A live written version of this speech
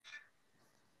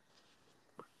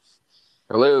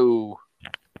Hello.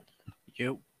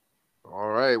 You.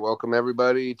 All right. Welcome,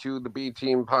 everybody, to the B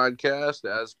Team podcast.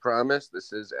 As promised,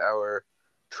 this is our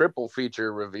triple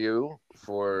feature review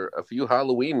for a few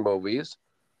Halloween movies.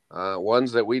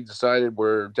 Ones that we decided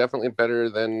were definitely better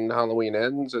than Halloween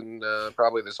Ends and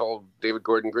probably this whole David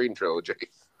Gordon Green trilogy.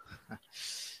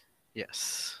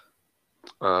 Yes.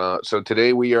 So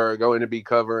today we are going to be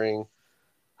covering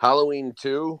Halloween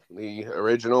 2, the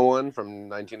original one from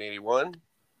 1981.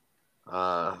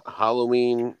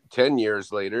 Halloween 10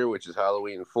 years later, which is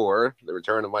Halloween 4, The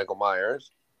Return of Michael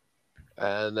Myers.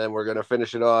 And then we're going to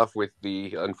finish it off with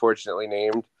the unfortunately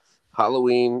named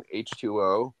Halloween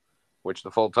H20, which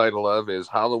the full title of is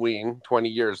Halloween 20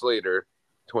 Years Later,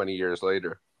 20 Years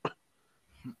Later.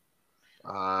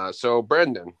 So,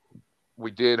 Brendan,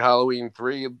 we did Halloween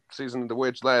 3, Season of the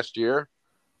Witch last year.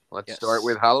 Let's start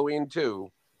with Yes. Halloween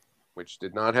 2, which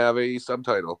did not have a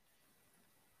subtitle.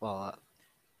 Well,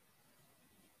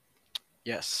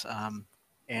 yes.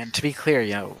 And to be clear,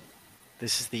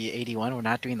 this is the 81. We're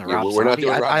not doing the Yeah, Rob we're not Zombie.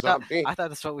 doing I, Rob I thought Zombie. I thought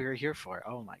that's what we were here for.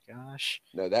 Oh my gosh.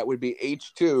 No, that would be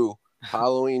H2,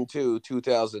 Halloween 2,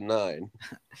 2009.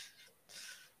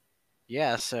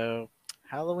 Yeah. So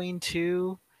Halloween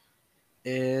 2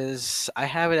 is I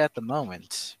have it at the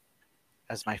moment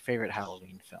as my favorite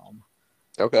Halloween film.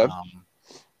 Okay. Um,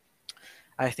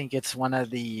 I think it's one of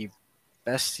the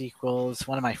best sequels.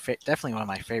 Definitely one of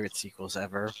my favorite sequels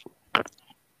ever.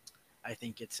 I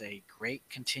think it's a great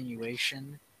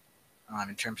continuation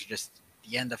in terms of just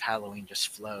the end of Halloween just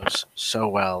flows so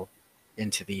well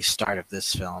into the start of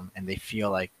this film, and they feel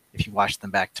like if you watch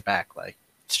them back to back, like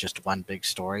it's just one big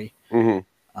story.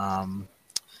 Mm-hmm. Um,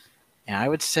 and I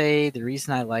would say the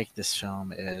reason I like this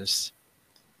film is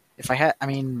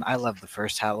I love the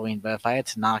first Halloween, but if I had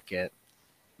to knock it,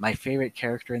 my favorite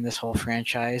character in this whole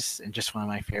franchise, and just one of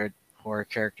my favorite horror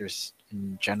characters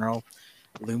in general,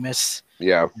 Loomis,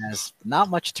 Yeah. has not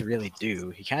much to really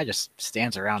do. He kind of just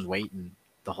stands around waiting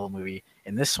the whole movie.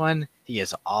 In this one, he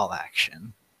is all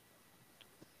action.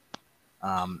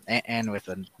 And with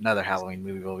another Halloween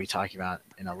movie we'll be talking about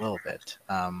in a little bit.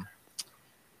 And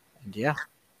yeah,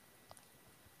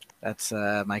 that's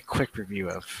my quick review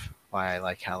of why I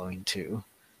like Halloween 2.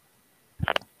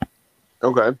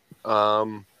 Okay.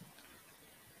 Um,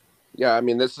 yeah, I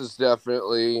mean, this is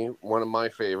definitely one of my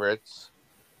favorites.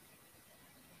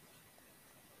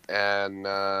 And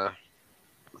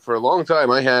for a long time,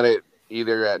 I had it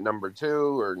either at number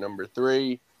 2 or number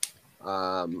 3.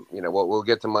 We'll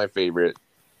get to my favorite.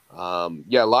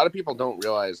 Yeah, a lot of people don't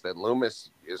realize that Loomis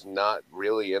is not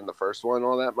really in the first one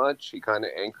all that much. He kind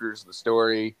of anchors the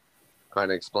story,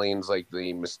 kind of explains like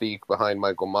the mystique behind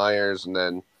Michael Myers, and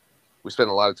then we spend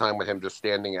a lot of time with him just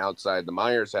standing outside the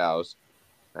Myers house,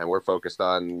 and we're focused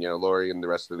on Laurie and the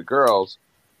rest of the girls.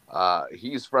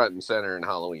 He's front and center in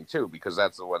Halloween 2 because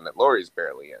that's the one that Laurie's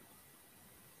barely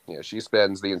in. She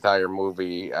spends the entire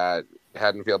movie at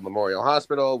Haddonfield Memorial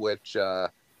Hospital, which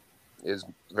is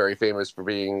very famous for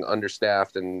being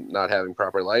understaffed and not having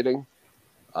proper lighting.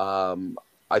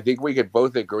 I think we could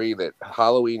both agree that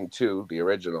Halloween 2, the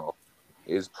original,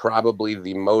 is probably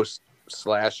the most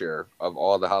slasher of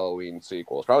all the Halloween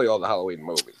sequels, probably all the Halloween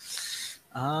movies.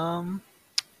 Um,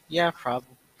 yeah,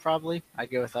 probably.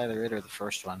 I'd go with either it or the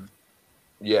first one,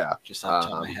 Yeah, just off the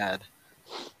top of my head.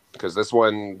 because this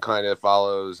one kind of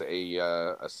follows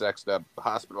a sexed up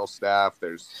hospital staff.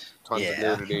 There's tons of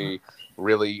Yeah. nudity,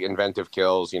 really inventive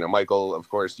kills. Michael, of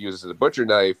course, uses a butcher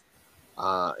knife.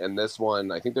 And this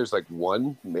one, I think there's like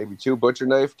one, maybe two butcher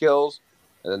knife kills,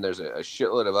 and then there's a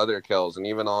shitload of other kills. And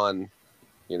even on,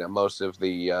 most of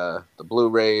the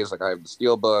Blu-rays, like I have the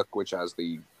Steelbook, which has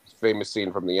the famous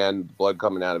scene from the end, blood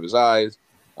coming out of his eyes.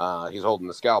 He's holding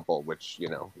the scalpel, which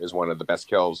is one of the best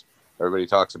kills. Everybody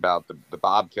talks about the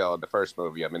Bob kill in the first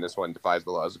movie. I mean, this one defies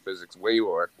the laws of physics way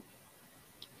more.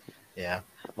 Yeah.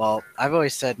 Well, I've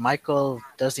always said Michael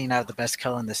doesn't even have the best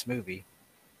kill in this movie.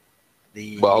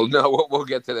 Well, no, we'll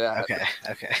get to that.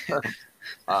 Okay.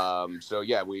 So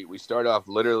yeah, we start off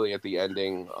literally at the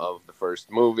ending of the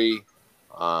first movie.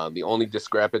 The only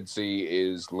discrepancy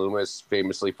is Loomis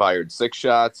famously fired 6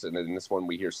 shots, and in this one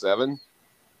we hear 7.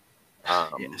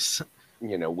 Yes.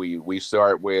 We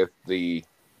start with the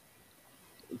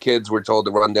kids were told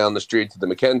to run down the street to the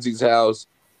Mackenzie's house.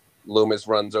 Loomis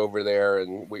runs over there,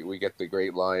 and we get the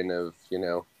great line of,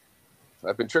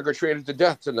 I've been trick-or-treated to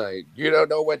death tonight. You don't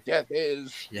know what death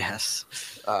is. Yes.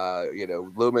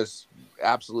 Loomis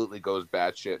absolutely goes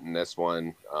batshit in this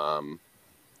one.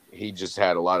 He just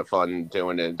had a lot of fun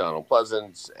doing it in Donald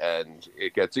Pleasance, and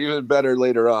it gets even better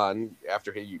later on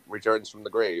after he returns from the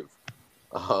grave.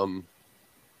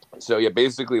 So yeah,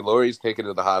 basically Laurie's taken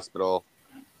to the hospital.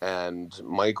 and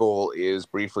Michael is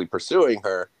briefly pursuing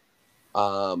her.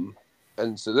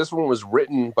 And so this one was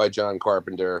written by John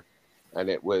Carpenter, and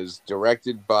it was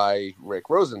directed by Rick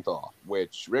Rosenthal,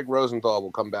 which Rick Rosenthal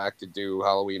will come back to do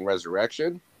Halloween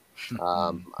Resurrection.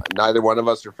 Neither one of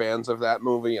us are fans of that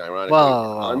movie. Ironically,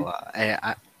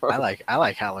 Well, I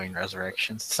like Halloween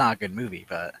Resurrections. It's not a good movie,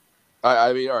 but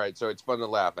I mean, all right, so it's fun to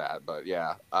laugh at, but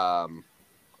yeah.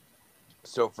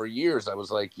 So for years, I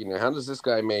was like, how does this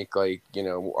guy make, like,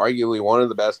 arguably one of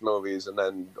the best movies and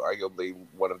then arguably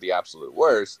one of the absolute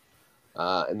worst?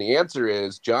 And the answer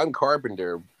is John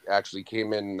Carpenter actually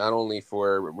came in not only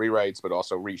for rewrites, but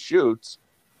also reshoots.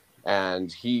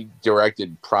 And he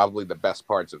directed probably the best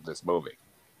parts of this movie.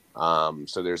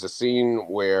 So there's a scene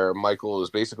where Michael is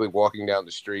basically walking down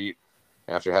the street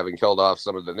after having killed off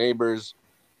some of the neighbors.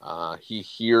 He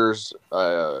hears,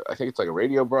 I think it's like a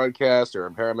radio broadcast or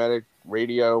a paramedic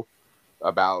radio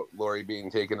about Laurie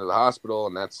being taken to the hospital,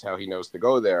 and that's how he knows to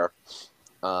go there.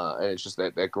 And it's just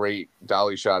that great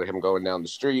dolly shot of him going down the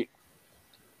street,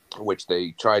 which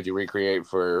they tried to recreate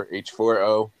for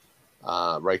H20,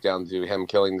 right down to him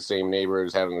killing the same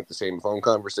neighbors, having like the same phone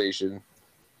conversation.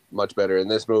 Much better in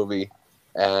this movie.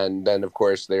 And then, of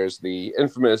course, there's the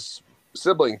infamous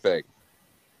sibling thing.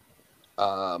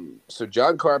 So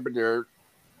John Carpenter,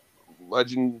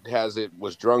 legend has it,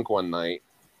 was drunk one night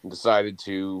and decided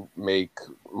to make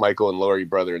Michael and Laurie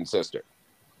brother and sister.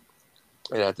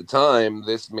 And at the time,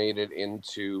 this made it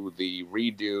into the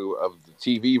redo of the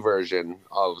TV version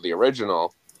of the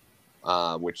original,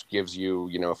 which gives you,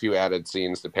 a few added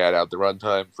scenes to pad out the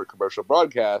runtime for commercial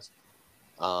broadcast.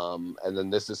 And then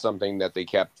this is something that they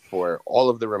kept for all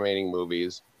of the remaining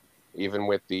movies, even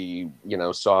with the,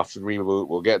 soft reboot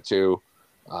we'll get to.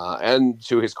 And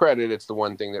to his credit, it's the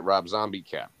one thing that Rob Zombie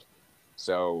kept.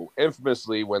 So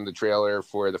infamously, when the trailer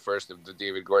for the first of the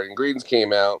David Gordon Greens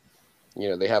came out,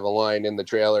 they have a line in the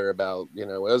trailer about,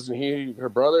 wasn't he her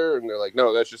brother? And they're like,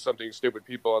 no, that's just something stupid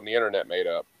people on the internet made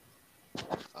up.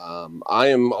 I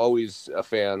am always a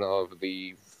fan of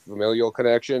the familial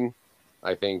connection.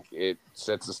 I think it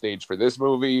sets the stage for this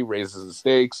movie, raises the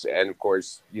stakes, and of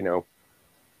course,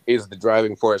 is the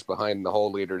driving force behind the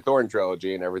whole Leader Thorne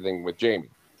trilogy and everything with Jamie.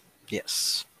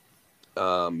 yes.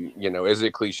 Is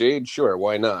it cliched? Sure,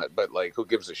 why not? But like, who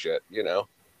gives a shit?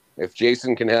 If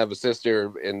Jason can have a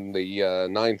sister in the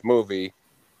ninth movie,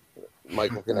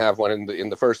 Michael can have one in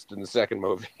the first and the second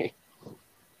movie.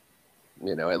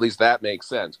 At least that makes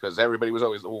sense, because everybody was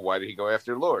always, why did he go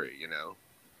after Laurie?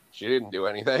 She didn't do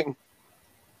anything.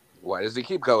 Why does he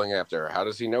keep going after her? How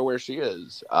does he know where she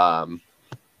is? And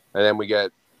then we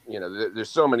get, there's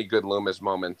so many good Loomis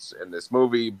moments in this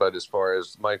movie, but as far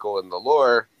as Michael and the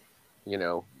lore,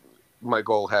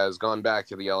 Michael has gone back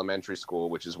to the elementary school,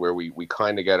 which is where we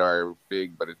kind of get our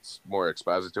big, but it's more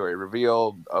expository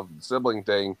reveal of the sibling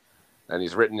thing. And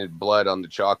he's written in blood on the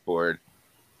chalkboard,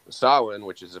 Samhain,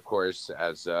 which is, of course,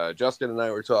 as Justin and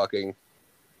I were talking,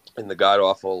 in the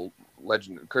god-awful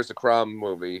Legend Curse of Crom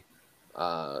movie,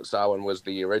 Samhain was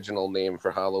the original name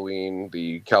for Halloween,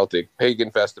 the Celtic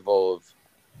pagan festival of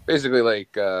basically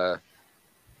like,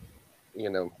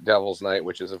 Devil's Night,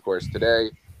 which is, of course,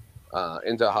 today.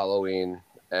 Into Halloween,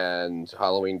 and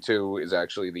Halloween 2 is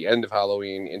actually the end of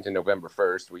Halloween into November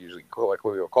 1st. We usually call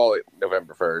it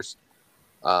November 1st.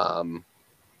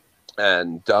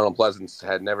 And Donald Pleasance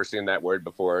had never seen that word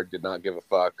before, did not give a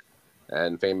fuck,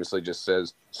 and famously just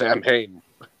says, Sam Hain.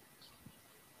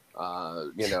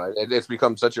 It's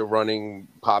become such a running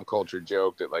pop culture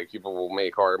joke that like people will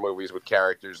make horror movies with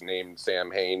characters named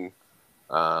Sam Hain.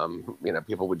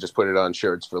 People would just put it on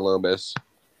shirts for Loomis.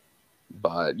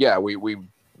 But yeah, we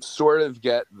sort of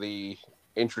get the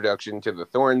introduction to the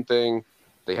Thorne thing.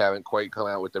 They haven't quite come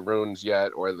out with the runes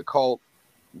yet or the cult,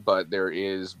 but there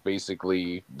is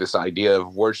basically this idea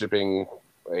of worshiping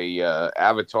a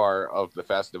avatar of the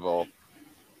festival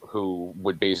who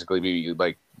would basically be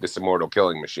like this immortal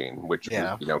killing machine, which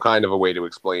was, kind of a way to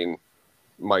explain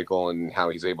Michael and how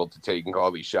he's able to take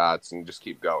all these shots and just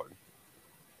keep going.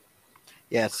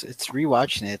 Yeah, it's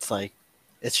rewatching it. It's like,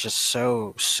 it's just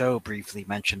so briefly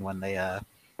mentioned when they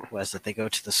they go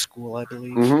to the school, I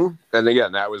believe. Mm-hmm. And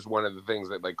again, that was one of the things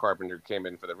that like Carpenter came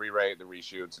in for the rewrite, the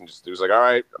reshoots, and just he was like, all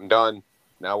right, I'm done.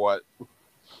 Now what?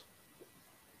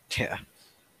 Yeah.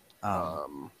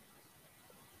 So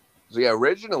yeah,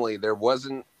 originally there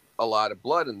wasn't a lot of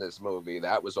blood in this movie.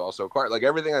 That was also like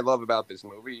everything I love about this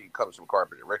movie comes from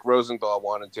Carpenter. Rick Rosenthal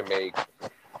wanted to make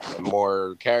a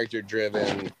more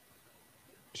character-driven,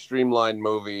 streamlined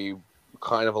movie,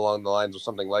 kind of along the lines of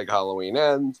something like Halloween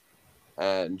Ends.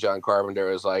 And John Carpenter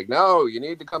was like, no, you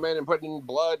need to come in and put in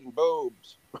blood and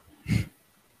boobs.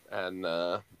 And,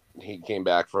 he came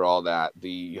back for all that.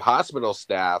 The hospital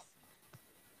staff,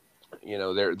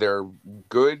 they're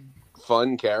good,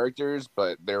 fun characters,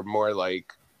 but they're more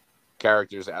like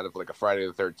characters out of like a Friday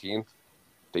the 13th.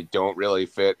 They don't really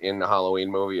fit in the Halloween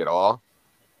movie at all.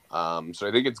 So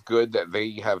I think it's good that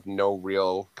they have no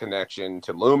real connection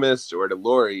to Loomis or to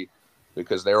Laurie,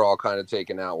 because they're all kind of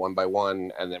taken out one by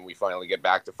one, and then we finally get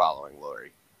back to following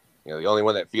Laurie. The only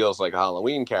one that feels like a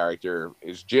Halloween character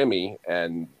is Jimmy,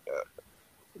 and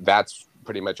that's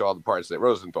pretty much all the parts that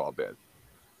Rosenthal did.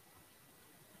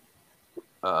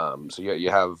 So yeah, you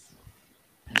have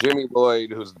Jimmy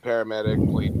Lloyd, who's the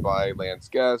paramedic, played by Lance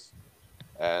Guest,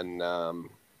 and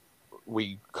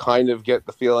we kind of get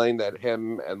the feeling that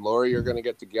him and Laurie are going to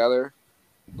get together,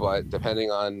 but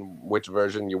depending on which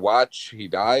version you watch, he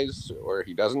dies or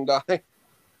he doesn't die.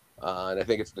 And I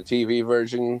think it's the TV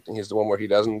version. He's the one where he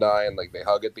doesn't die and like they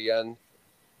hug at the end.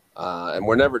 And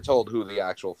we're never told who the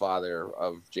actual father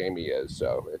of Jamie is.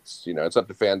 So it's up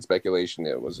to fan speculation.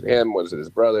 Was it him? Was it his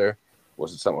brother?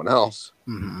 Was it someone else?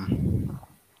 Mm-hmm.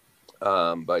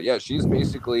 But yeah, she's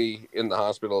basically in the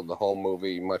hospital the whole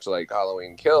movie, much like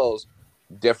Halloween Kills.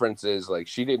 Difference is like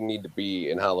she didn't need to be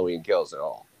in Halloween Kills at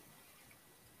all.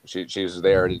 She was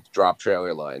there to drop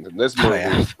trailer lines. In this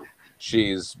movie,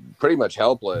 she's pretty much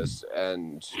helpless,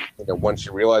 and once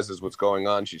she realizes what's going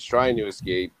on, she's trying to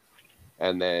escape.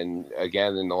 And then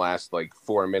again, in the last like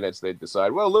 4 minutes, they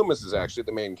decide, well, Loomis is actually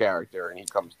the main character, and he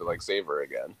comes to like save her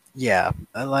again. Yeah,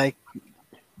 like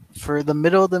for the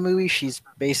middle of the movie, she's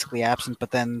basically absent,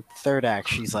 but then third act,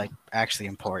 she's like actually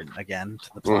important again to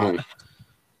the plot. Mm-hmm.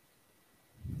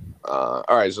 All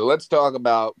right, so let's talk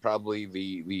about probably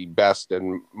the best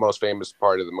and most famous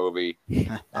part of the movie,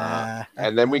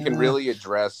 and then we can really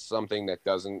address something that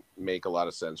doesn't make a lot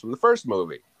of sense from the first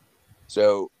movie.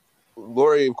 So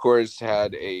Laurie, of course,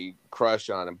 had a crush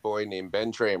on a boy named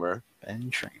Ben Tramer.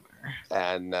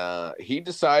 And he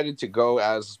decided to go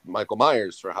as Michael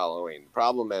Myers for Halloween. The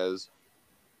problem is,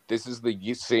 this is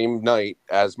the same night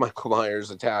as Michael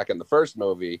Myers' attack in the first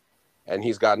movie, and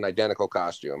he's got an identical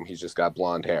costume. He's just got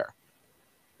blonde hair.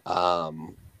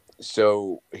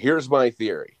 So here's my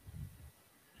theory.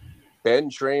 Ben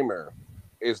Tramer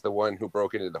is the one who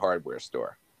broke into the hardware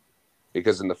store.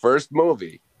 Because in the first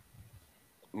movie,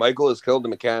 Michael has killed a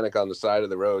mechanic on the side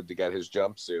of the road to get his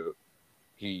jumpsuit.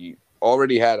 He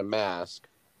already had a mask,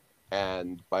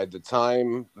 and by the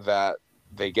time that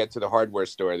they get to the hardware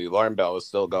store, the alarm bell is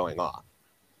still going off.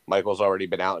 Michael's already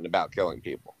been out and about killing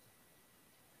people.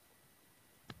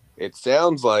 It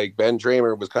sounds like Ben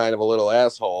Tramer was kind of a little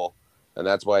asshole, and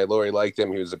that's why Laurie liked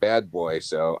him. He was a bad boy,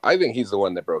 so I think he's the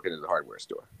one that broke into the hardware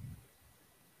store.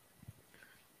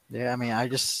 Yeah, I mean, I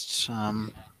just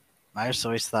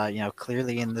always thought,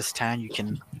 clearly in this town you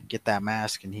can get that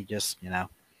mask, and he just,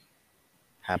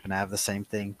 happen to have the same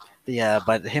thing.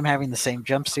 But him having the same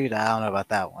jumpsuit, I don't know about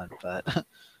that one. But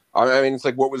I mean, it's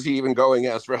like, what was he even going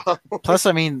as for? Plus,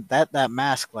 I mean, that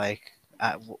mask, like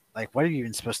what are you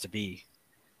even supposed to be?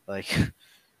 Like,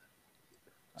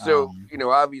 so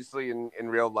obviously in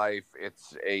real life,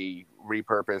 it's a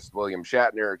repurposed William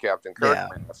Shatner or Captain Kirk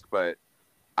mask, but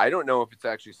I don't know if it's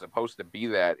actually supposed to be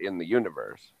that in the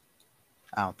universe.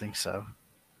 I don't think so.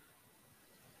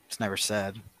 It's never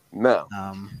said. No.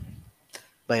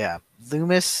 But yeah,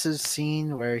 Loomis's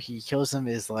scene where he kills him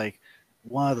is like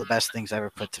one of the best things ever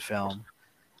put to film.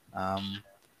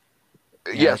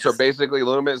 So basically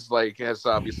Loomis has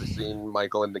obviously seen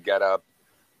Michael in the getup.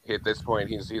 At this point,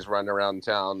 he's running around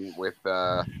town with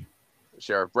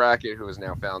Sheriff Brackett, who has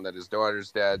now found that his daughter's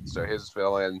dead, so his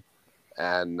fill-in.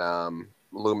 And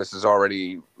Loomis is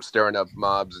already stirring up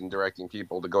mobs and directing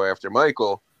people to go after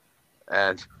Michael.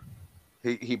 And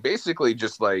he basically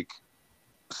just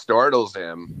startles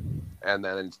him, and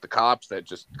then it's the cops that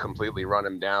just completely run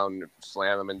him down,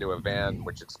 slam him into a van,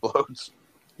 which explodes.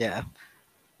 Yeah.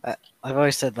 I've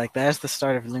always said that's the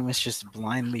start of Loomis just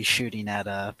blindly shooting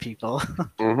at people.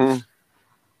 Mm-hmm.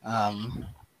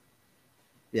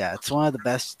 Yeah, it's one of the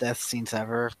best death scenes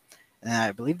ever, and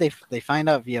I believe they find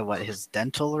out via his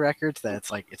dental records that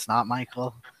it's not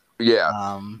Michael. Yeah.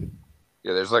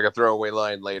 Yeah, there's a throwaway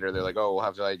line later. They're like, "Oh, we'll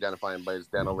have to identify him by his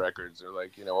dental records." They're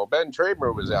like, "Well, Ben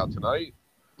Tramer was out tonight."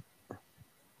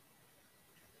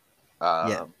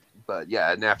 Yeah. But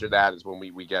yeah, and after that is when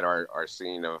we get our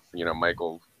scene of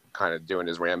Michael kind of doing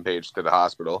his rampage to the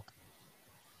hospital.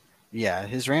 Yeah,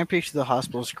 his rampage to the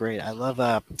hospital is great. I love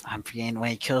I'm forgetting when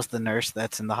he kills the nurse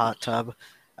that's in the hot tub.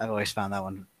 I've always found that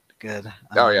one good.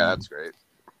 Oh yeah, that's great.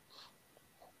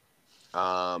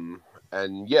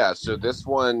 And yeah, so this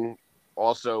one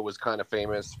also was kind of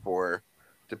famous for,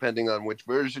 depending on which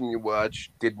version you watch,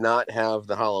 did not have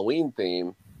the Halloween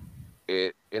theme.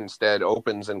 it instead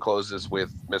opens and closes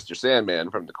with Mr.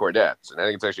 Sandman from the Cordettes, and I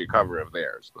think it's actually a cover of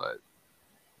theirs. But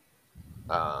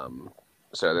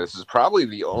so this is probably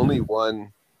the only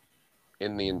one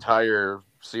in the entire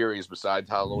series besides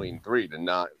Halloween 3 to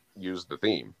not use the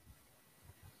theme.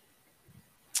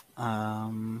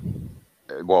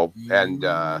 Well, and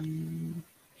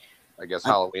I guess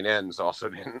Halloween Ends also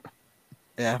didn't.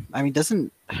 Yeah, I mean,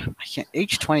 doesn't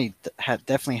H20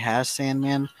 definitely has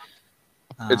Sandman?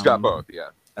 It's got both, yeah.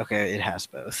 Okay, it has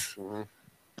both. Mm-hmm.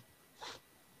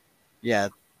 Yeah,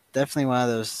 definitely one of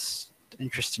those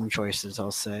interesting choices,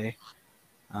 I'll say.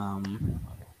 I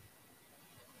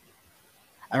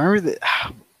remember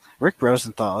that Rick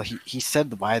Rosenthal, he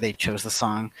said why they chose the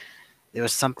song. It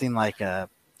was something like it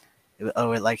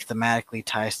like thematically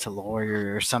ties to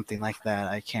Lawyer or something like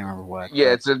that. I can't remember what.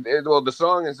 Yeah, well, the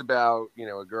song is about, you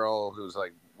know, a girl who's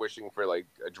like wishing for like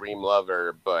a dream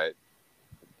lover, but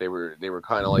they were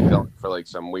kind of like going for like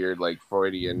some weird like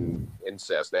Freudian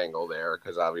incest angle there,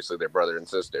 because obviously they're brother and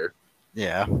sister.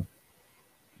 Yeah.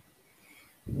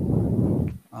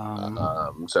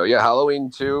 So yeah, Halloween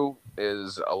 2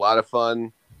 is a lot of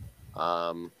fun.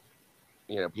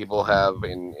 You know, people have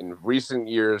in recent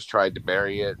years tried to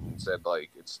bury it and said like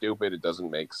it's stupid, it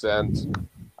doesn't make sense.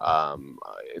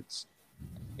 It's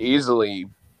easily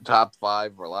top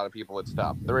 5 for a lot of people. It's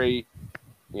top 3.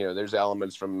 You know, there's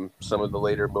elements from some of the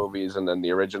later movies and then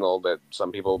the original that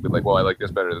some people will be like, well, I like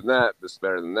this better than that, this is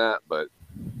better than that. But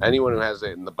anyone who has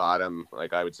it in the bottom,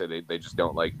 like I would say they just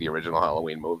don't like the original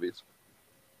Halloween movies.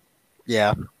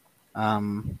 Yeah.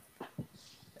 And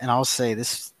I'll say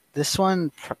this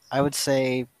one, I would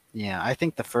say, yeah, I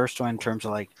think the first one in terms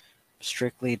of like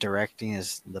strictly directing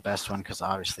is the best one because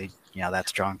obviously, you know,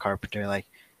 that's John Carpenter, like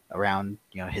around,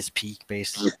 you know, his peak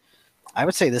basically. I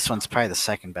would say this one's probably the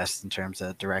second best in terms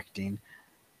of directing.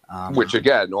 Which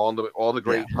again, all the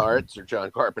great parts are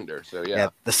John Carpenter. So yeah,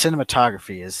 the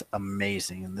cinematography is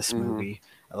amazing in this movie.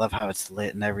 I love how it's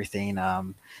lit and everything.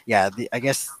 I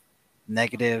guess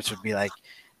negatives would be like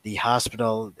the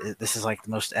hospital. This is like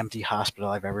the most empty hospital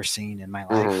I've ever seen in my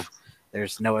life.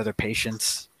 There's no other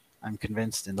patients, I'm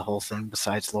convinced, in the whole thing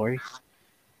besides Laurie.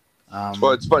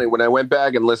 Well, it's funny when I went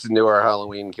back and listened to our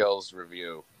Halloween Kills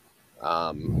review.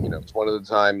 You know, it's one of the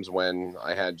times when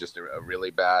I had just a really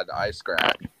bad eye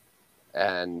scratch.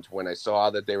 And when I saw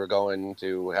that they were going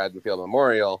to Haddonfield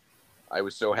Memorial, I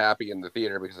was so happy in the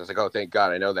theater because I was like, oh, thank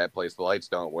God, I know that place. The lights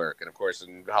don't work. And of course,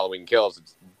 in Halloween Kills,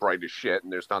 it's bright as shit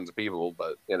and there's tons of people.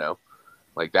 But, you know,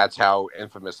 like that's how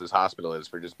infamous this hospital is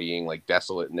for just being like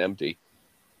desolate and empty.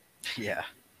 Yeah.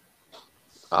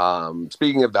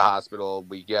 Speaking of the hospital,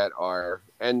 we get our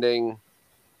ending,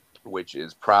 which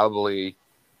is probably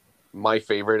my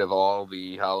favorite of all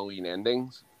the Halloween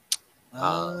endings.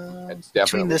 It's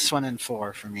between this one and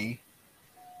 4 for me.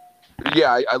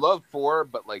 Yeah, I love 4,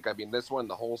 but like I mean, this one,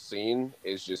 the whole scene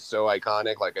is just so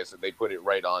iconic. Like I said, they put it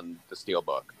right on the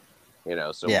steelbook, you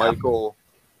know. So Michael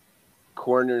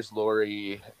corners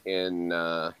Laurie in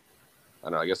I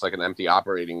don't know, I guess like an empty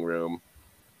operating room,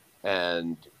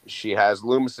 and she has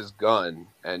Loomis's gun,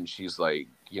 and she's like,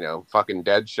 you know, fucking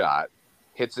dead shot,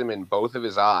 hits him in both of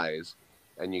his eyes.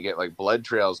 And you get like blood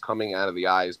trails coming out of the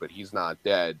eyes, but he's not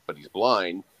dead, but he's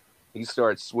blind. He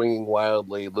starts swinging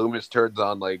wildly. Loomis turns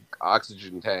on like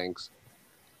oxygen tanks,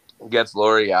 gets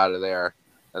Laurie out of there,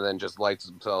 and then just lights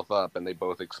himself up, and they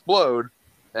both explode.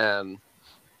 And,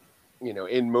 you know,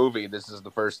 in movie, this is the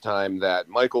first time that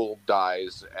Michael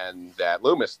dies and that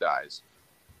Loomis dies.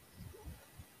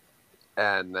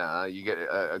 And you get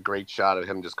a great shot of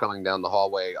him just coming down the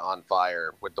hallway on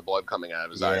fire with the blood coming out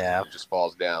of his eyes, and he just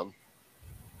falls down.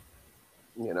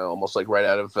 You know, almost like right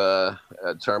out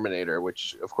of Terminator,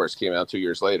 which of course came out 2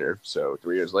 years later. So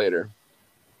 3 years later.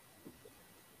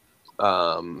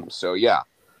 So yeah,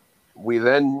 we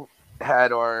then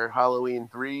had our Halloween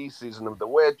 3 Season of the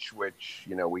Witch, which,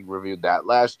 you know, we reviewed that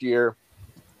last year.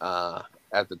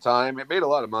 At the time, it made a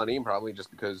lot of money, probably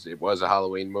just because it was a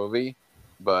Halloween movie,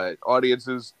 but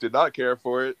audiences did not care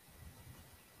for it.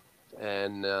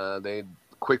 And they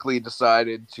quickly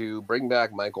decided to bring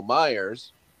back Michael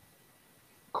Myers.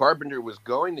 Carpenter was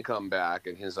going to come back,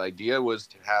 and his idea was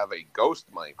to have a ghost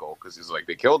Michael, because he's like,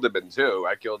 they killed him in 2.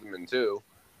 I killed him in 2.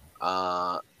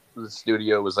 The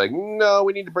studio was like, no,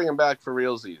 we need to bring him back for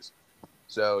realsies.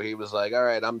 So he was like, all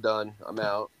right, I'm done. I'm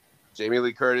out. Jamie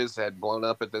Lee Curtis had blown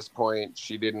up at this point.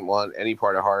 She didn't want any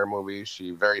part of horror movies.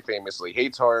 She very famously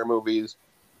hates horror movies.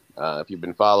 If you've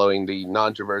been following the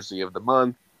controversy of the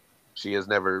month, she has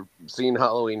never seen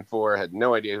Halloween 4, had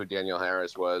no idea who Danielle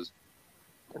Harris was.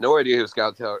 No idea who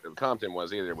Scout Compton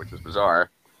was either, which was bizarre.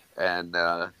 And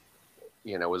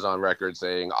was on record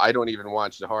saying, I don't even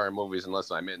watch the horror movies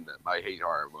unless I'm in them. I hate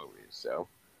horror movies. So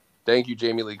thank you,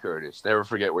 Jamie Lee Curtis. Never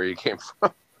forget where you came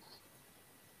from.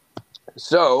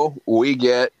 So we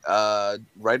get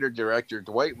writer-director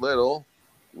Dwight Little,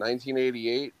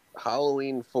 1988,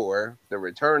 Halloween 4, The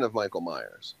Return of Michael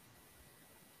Myers.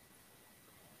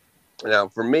 Now,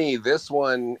 for me, this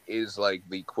one is like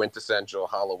the quintessential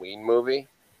Halloween movie.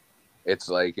 It's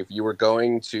like if you were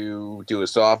going to do a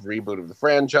soft reboot of the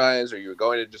franchise or you were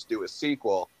going to just do a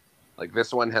sequel, like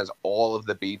this one has all of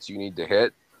the beats you need to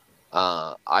hit.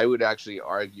 I would actually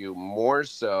argue more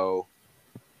so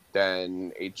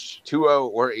than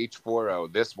H20 or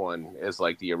H40. This one is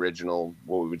like the original,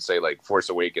 what we would say like Force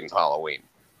Awakens Halloween.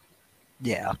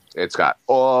 Yeah. It's got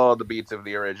all the beats of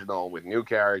the original with new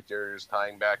characters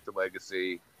tying back to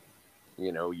Legacy.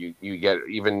 You get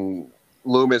even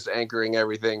Loomis anchoring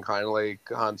everything, kind of like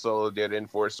Han Solo did in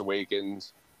Force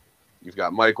Awakens. You've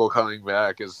got Michael coming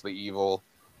back as the evil,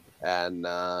 and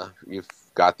you've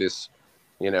got this,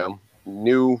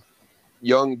 new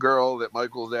young girl that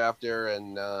Michael's after,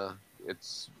 and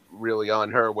it's really on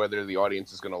her whether the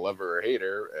audience is going to love her or hate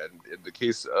her. And in the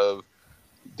case of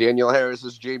Danielle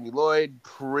Harris's Jamie Lloyd,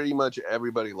 pretty much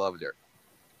everybody loved her.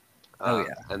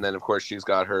 And then, of course, she's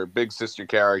got her big sister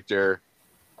character,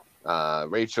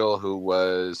 Rachel, who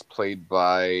was played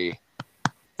by,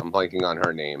 I'm blanking on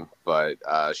her name, but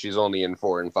she's only in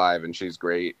 4 and 5, and she's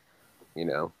great.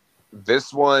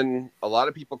 This one, a lot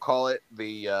of people call it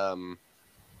people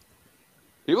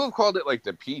have called it like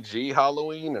the PG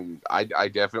Halloween, and I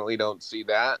definitely don't see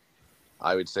that.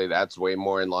 I would say that's way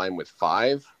more in line with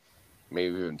 5,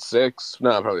 maybe even 6.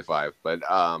 No, probably 5. But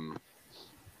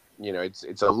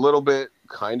it's a little bit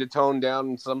kind of toned down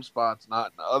in some spots,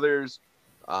 not in others.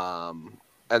 And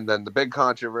then the big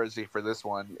controversy for this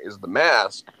one is the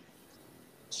mask.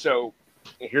 So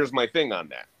here's my thing on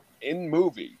that.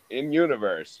 In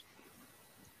universe,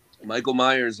 Michael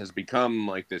Myers has become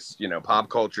like this, pop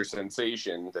culture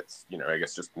sensation that's, I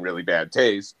guess just really bad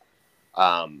taste.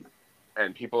 And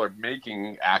people are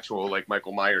making actual like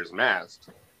Michael Myers masks.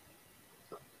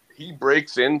 He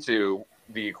breaks into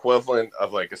the equivalent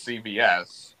of like a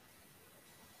CVS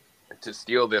to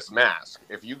steal this mask.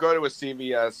 If you go to a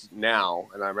CVS now,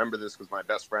 and I remember this because my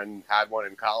best friend had one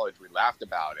in college, we laughed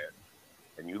about it,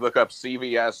 and you look up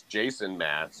CVS Jason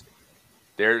mask,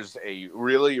 there's a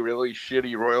really, really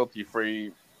shitty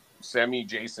royalty-free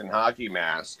semi-Jason hockey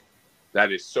mask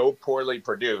that is so poorly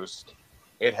produced,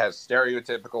 it has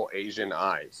stereotypical Asian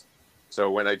eyes. So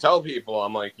when I tell people,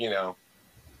 I'm like,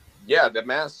 yeah, the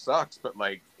mask sucks, but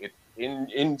like it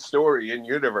in story, in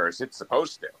universe, it's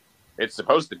supposed to. It's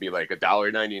supposed to be like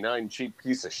 $1.99 cheap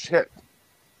piece of shit.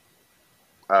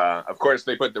 Of course,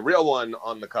 they put the real one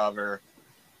on the cover,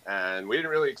 and we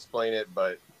didn't really explain it,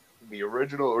 but the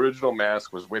original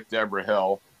mask was with Deborah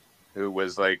Hill, who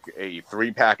was like a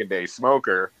 3-pack-a-day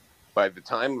smoker. By the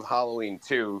time of Halloween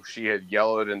 2, she had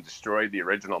yellowed and destroyed the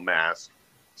original mask,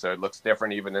 so it looks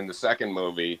different even in the second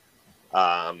movie.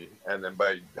 And then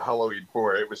by Halloween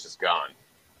 4, it was just gone.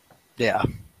 Yeah.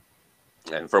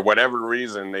 And for whatever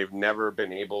reason, they've never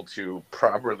been able to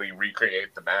properly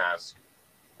recreate the mask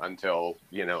until,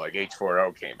 like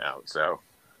H40 came out. So,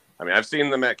 I mean, I've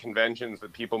seen them at conventions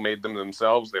that people made them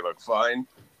themselves. They look fine.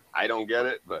 I don't get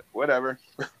it, but whatever.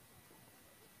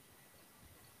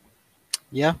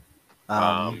 Yeah.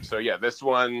 So, yeah, this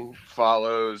one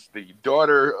follows the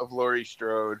daughter of Laurie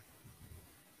Strode,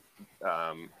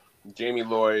 Jamie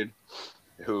Lloyd,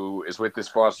 who is with this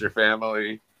foster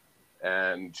family,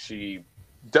 and she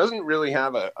doesn't really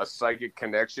have a psychic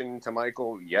connection to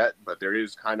Michael yet, but there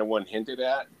is kind of one hinted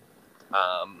at.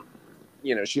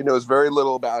 She knows very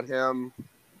little about him,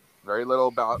 very little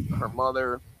about her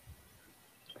mother.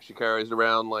 She carries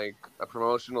around like a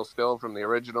promotional still from the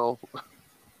original.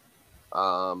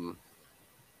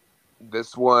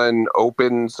 This one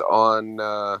opens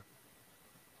on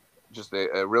just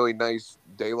a really nice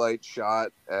daylight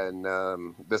shot, and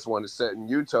this one is set in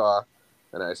Utah.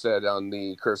 And I said on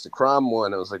the Curse of Crom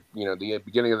one, I was like, the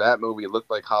beginning of that movie, it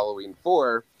looked like Halloween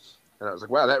 4. And I was like,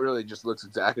 wow, that really just looks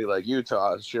exactly like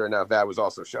Utah. Sure enough, that was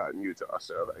also shot in Utah.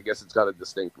 So I guess it's got a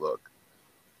distinct look.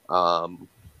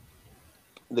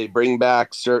 They bring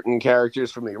back certain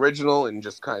characters from the original in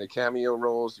just kind of cameo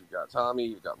roles. You've got Tommy,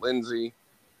 you've got Lindsay.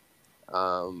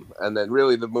 And then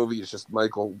really the movie is just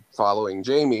Michael following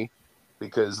Jamie,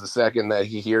 because the second that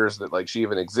he hears that like she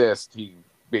even exists, he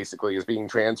basically is being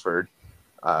transferred.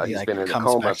 He's been in a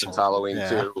coma since Halloween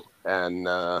 2, and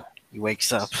he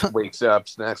wakes up,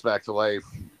 snacks back to life,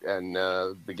 and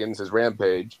begins his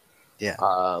rampage. Yeah.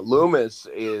 Loomis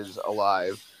is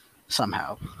alive,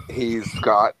 somehow. He's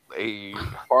got a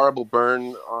horrible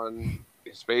burn on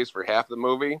his face for half the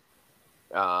movie.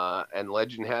 And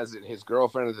legend has it, his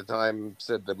girlfriend at the time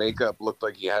said the makeup looked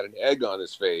like he had an egg on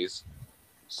his face.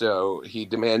 So he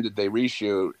demanded they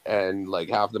reshoot, and like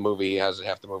half the movie he has it,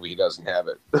 half the movie he doesn't have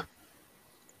it.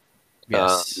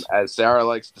 Yes. As Sarah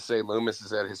likes to say, Loomis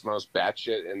is at his most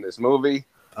batshit in this movie.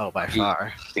 Oh, by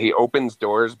far. He opens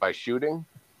doors by shooting.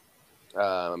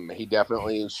 He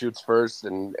definitely shoots first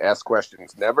and asks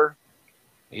questions never.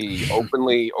 He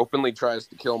openly tries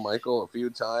to kill Michael a few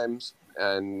times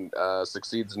and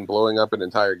succeeds in blowing up an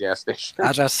entire gas station. I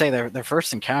was about to say their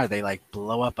first encounter, they like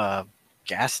blow up a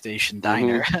gas station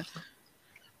diner.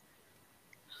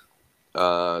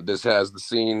 This has the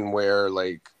scene where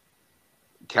like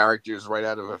characters right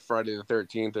out of a Friday the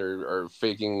 13th are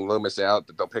faking Loomis out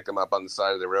that they'll pick him up on the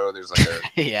side of the road. There's like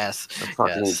a Yes, a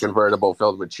fucking convertible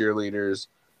filled with cheerleaders.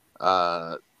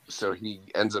 So he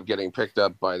ends up getting picked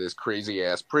up by this crazy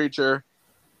ass preacher,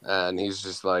 and he's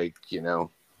just like,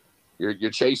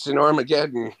 you're chasing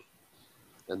Armageddon,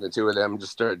 and the two of them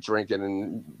just start drinking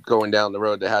and going down the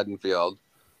road to Haddonfield.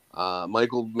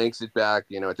 Michael makes it back.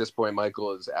 At this point,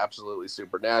 Michael is absolutely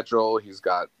supernatural. He's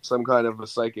got some kind of a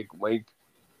psychic link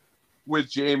with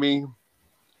Jamie.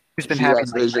 Who's been she having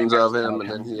has visions of him, and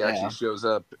then he yeah. actually shows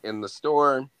up in the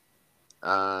store.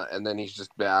 And then he's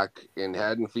just back in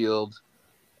Haddonfield.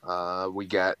 We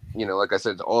get, like I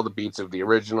said, all the beats of the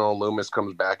original. Loomis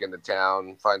comes back into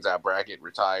town, finds out Brackett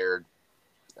retired.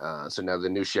 So now the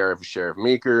new sheriff is Sheriff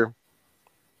Meeker.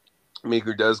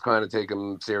 Meeker does kind of take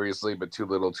him seriously, but too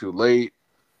little too late.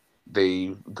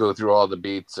 They go through all the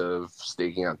beats of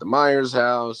staking out the Myers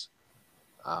house.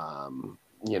 A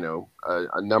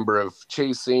number of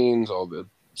chase scenes. All the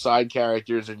side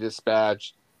characters are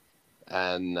dispatched.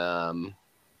 And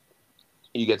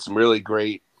you get some really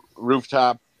great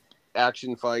rooftop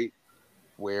action fight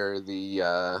where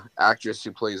the actress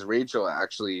who plays Rachel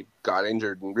actually got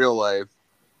injured in real life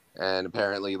and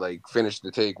apparently like finished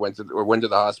the take, went to the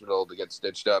hospital to get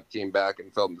stitched up, came back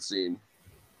and filmed the scene.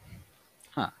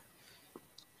 Got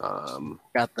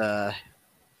the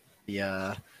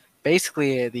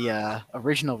basically the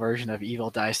original version of Evil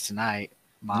Dies Tonight.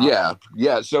 Yeah.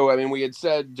 So I mean, we had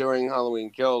said during Halloween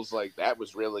Kills, like that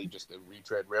was really just a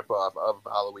retread ripoff of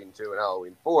Halloween 2 and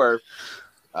Halloween 4.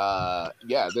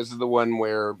 This is the one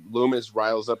where Loomis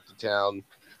riles up the town.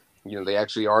 They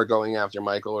actually are going after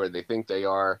Michael, or they think they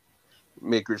are.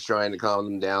 Maker's trying to calm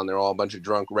them down. They're all a bunch of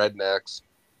drunk rednecks.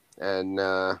 And,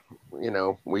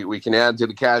 we can add to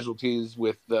the casualties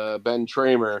with Ben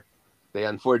Tramer. They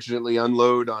unfortunately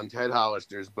unload on Ted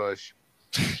Hollister's bush.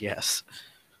 Yes.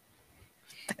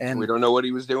 And we don't know what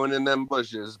he was doing in them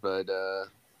bushes, but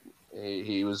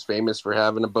he was famous for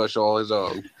having a bush all his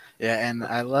own. Yeah, and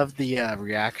I love the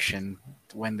reaction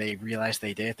when they realize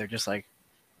they did. They're just like,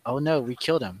 oh no, we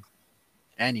killed him.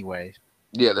 Anyway.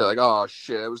 Yeah, they're like, oh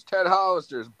shit, it was Ted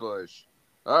Hollister's bush.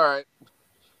 All right.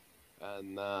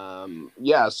 And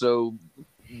so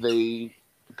they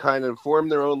kind of form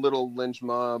their own little lynch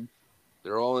mob.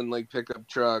 They're all in like pickup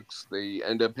trucks. They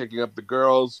end up picking up the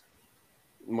girls.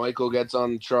 Michael gets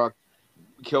on the truck,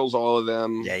 kills all of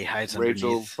them. Yeah, he hides Rachel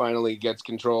underneath. finally gets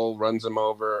control, runs him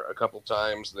over a couple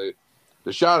times.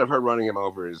 The shot of her running him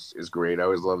over is great. I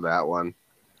always love that one.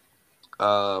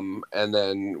 And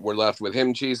then we're left with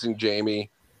him chasing Jamie.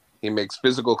 He makes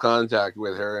physical contact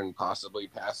with her and possibly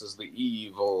passes the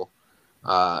evil.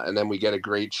 And then we get a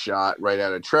great shot right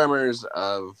out of Tremors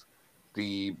of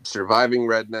the surviving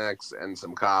rednecks and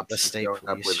some cops showing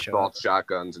up with assault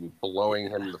shotguns and blowing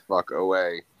him the fuck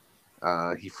away.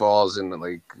 He falls in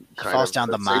falls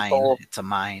down the mine. Hole. It's a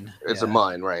mine. It's a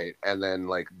mine, right? And then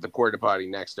like the porta potty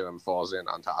next to him falls in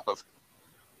on top of.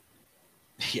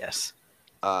 Yes.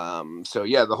 So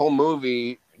the whole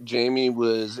movie, Jamie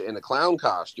was in a clown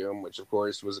costume, which of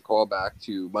course was a callback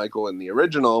to Michael in the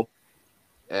original.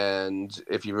 And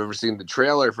if you've ever seen the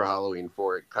trailer for Halloween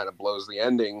 4, it kind of blows the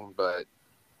ending. But,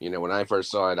 when I first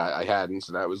saw it, I hadn't,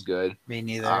 so that was good. Me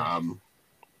neither.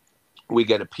 We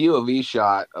get a POV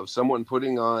shot of someone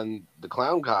putting on the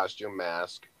clown costume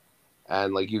mask.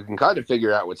 And, you can kind of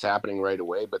figure out what's happening right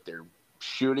away, but they're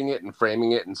shooting it and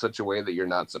framing it in such a way that you're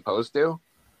not supposed to.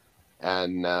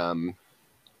 And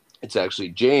it's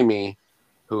actually Jamie,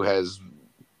 who has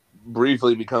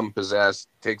briefly become possessed,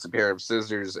 takes a pair of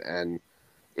scissors, and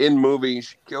in movie,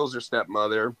 she kills her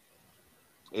stepmother.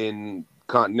 In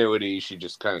continuity, she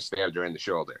just kind of stabbed her in the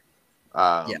shoulder.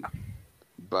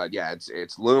 But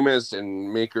it's Loomis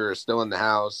and Meeker are still in the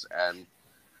house, and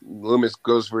Loomis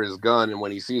goes for his gun, and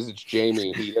when he sees it's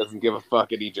Jamie, he doesn't give a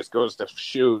fuck, and he just goes to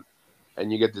shoot.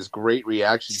 and you get this great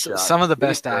reaction shot. Some of the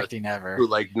best Peter, acting ever. who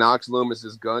like knocks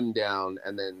Loomis's gun down,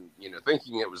 and then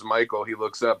thinking it was Michael, he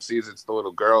looks up, sees it's the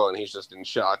little girl, and he's just in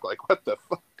shock, like, what the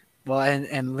fuck? Well,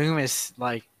 and Loomis,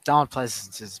 like, Donald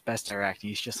Pleasance's best ever acting.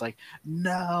 He's just like,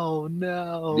 no,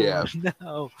 Yeah.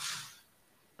 no.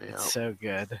 Yeah. It's so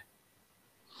good.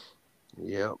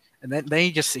 Yeah. And then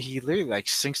he literally like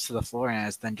sinks to the floor and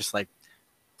is then just like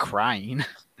crying.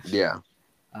 Yeah.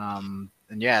 And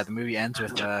yeah, the movie ends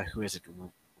with who is it?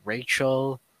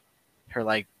 Rachel, her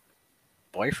like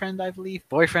boyfriend, I believe,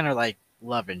 boyfriend or like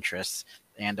love interest,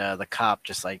 and the cop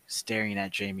just like staring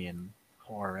at Jamie in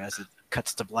horror as it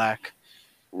cuts to black.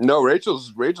 No,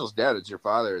 Rachel's dead. It's your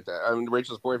father at that. I mean,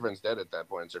 Rachel's boyfriend's dead at that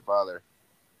point. It's her father.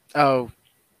 Oh,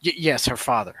 yes, her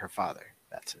father.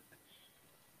 That's it.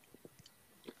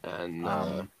 And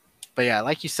but yeah,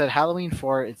 like you said, Halloween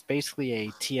 4, it's basically a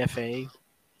TFA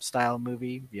style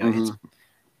movie. It's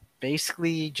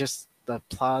basically just the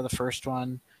plot of the first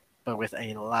one, but with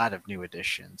a lot of new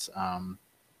additions. And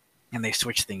they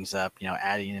switch things up,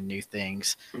 adding in new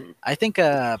things. I think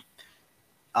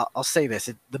I'll say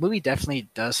this: the movie definitely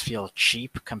does feel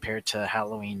cheap compared to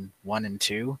Halloween 1 and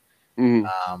 2.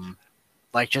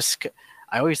 I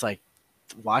always like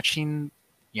watching.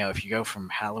 If you go from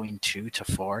Halloween 2 to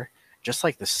 4, just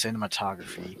like the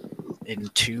cinematography in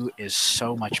 2 is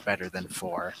so much better than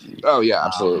 4. Oh yeah,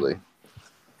 absolutely.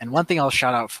 And one thing I'll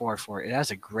shout out for it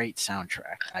has a great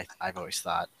soundtrack. I've always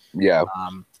thought. Yeah.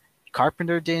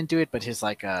 Carpenter didn't do it, but his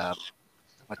like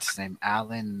what's his name,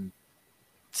 Alan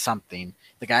something.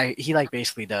 The guy, he like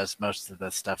basically does most of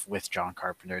the stuff with John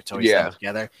Carpenter. It's always them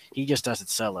together. He just does it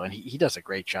solo, and he does a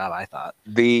great job, I thought.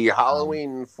 The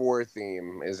Halloween 4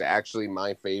 theme is actually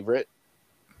my favorite.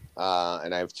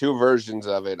 And I have 2 versions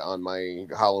of it on my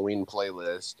Halloween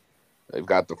playlist. I've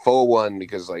got the full one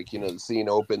because, like, the scene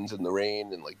opens in the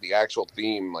rain, and like the actual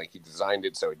theme, like he designed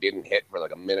it so it didn't hit for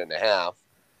like a minute and a half.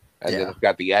 And then it's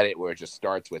got the edit where it just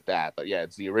starts with that. But yeah,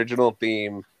 it's the original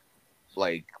theme,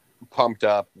 like pumped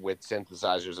up with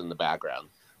synthesizers in the background.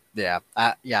 Yeah,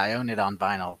 I own it on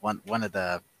vinyl. One of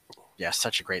the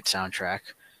such a great soundtrack.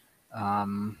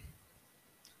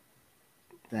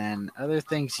 Then other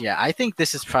things, I think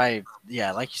this is probably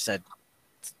like you said,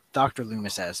 Dr.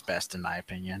 Loomis at his best in my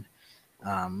opinion.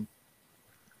 Ben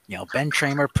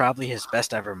Tramer probably his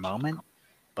best ever moment,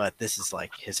 but this is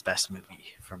like his best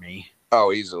movie for me.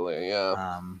 Oh, easily,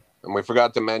 yeah. And we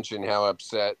forgot to mention how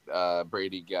upset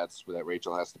Brady gets that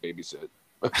Rachel has to babysit.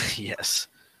 Yes.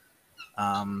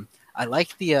 I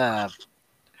like the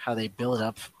how they build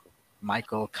up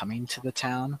Michael coming to the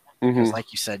town because,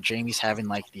 like you said, Jamie's having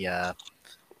like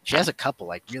she has a couple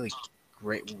like really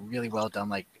great, really well done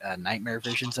like nightmare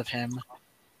versions of him.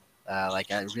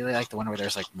 Like I really like the one where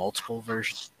there's like multiple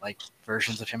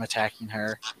versions of him attacking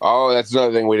her. Oh, that's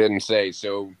another thing we didn't say.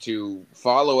 So to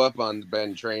follow up on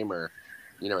Ben Tramer,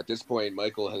 at this point,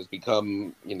 Michael has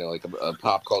become, like a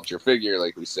pop culture figure,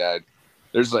 like we said.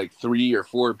 There's like 3 or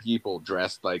 4 people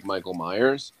dressed like Michael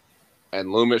Myers,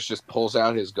 and Loomis just pulls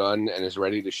out his gun and is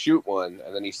ready to shoot one,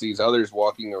 and then he sees others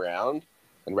walking around,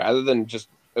 and rather than just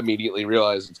immediately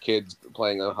realize it's kids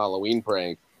playing a Halloween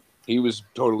prank, he was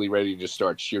totally ready to just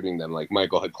start shooting them like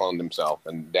Michael had cloned himself,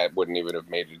 and that wouldn't even have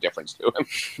made a difference to him.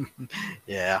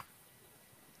 Yeah.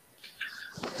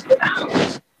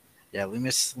 Yeah,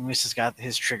 Loomis has got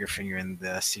his trigger finger in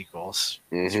the sequels.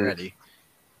 He's ready.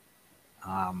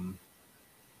 And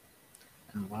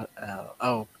what?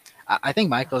 I think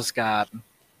Michael's got.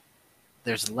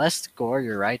 There's less gore.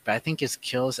 You're right, but I think his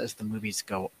kills as the movies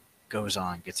goes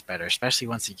on gets better, especially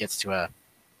once he gets to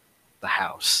the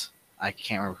house. I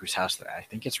can't remember whose house they're at. I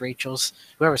think it's Rachel's.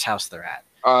 Whoever's house they're at.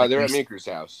 They're at Meeker's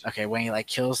house. Okay, when he like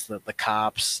kills the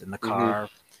cops in the car,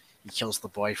 he kills the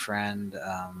boyfriend.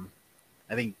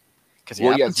 I think because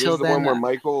this is the one where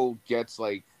Michael gets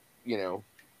like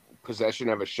possession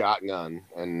of a shotgun,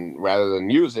 and rather than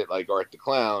use it like Art the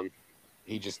Clown,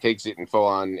 he just takes it and full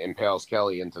on impales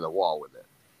Kelly into the wall with it.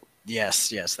 Yes,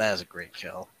 that is a great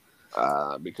kill.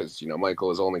 Because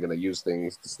Michael is only going to use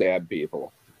things to stab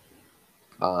people.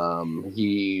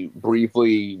 He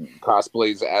briefly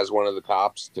cosplays as one of the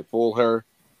cops to fool her,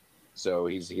 so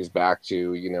he's back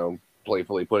to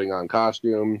playfully putting on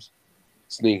costumes,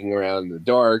 sneaking around in the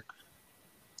dark.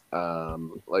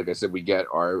 Like I said, we get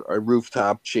our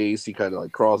rooftop chase. He kind of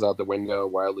like crawls out the window,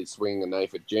 wildly swinging a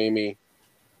knife at Jamie.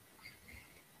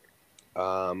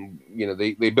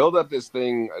 They build up this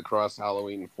thing across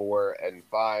Halloween 4 and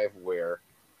 5 where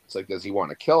it's like, does he want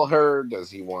to kill her?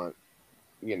 Does he want,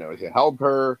 to help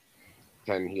her?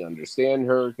 Can he understand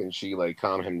her? Can she like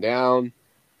calm him down?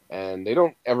 and they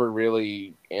don't ever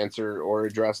really answer or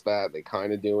address that. They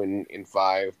kind of do in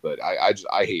 5, but I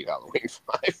hate Halloween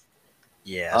 5.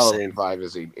 Yeah, Halloween same. 5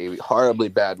 is a horribly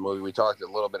bad movie. We talked a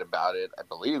little bit about it, I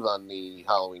believe, on the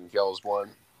Halloween Kills one.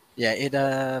 Yeah,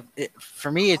 it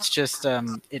for me it's just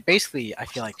it basically I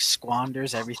feel like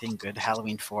squanders everything good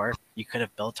Halloween 4 you could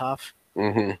have built off.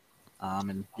 Mm-hmm.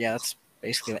 And yeah, that's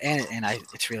basically and I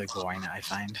it's really boring I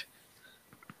find.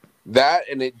 That,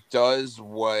 and it does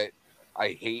what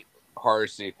I hate horror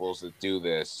sequels that do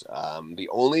this. The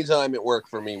only time it worked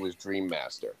for me was Dream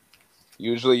Master.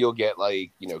 Usually you'll get,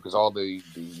 like, because all the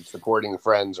supporting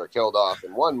friends are killed off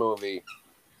in one movie,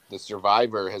 the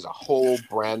survivor has a whole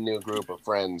brand new group of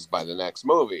friends by the next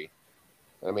movie.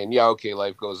 I mean, yeah, okay,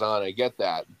 life goes on, I get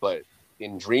that, but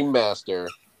in Dream Master,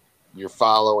 you're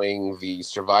following the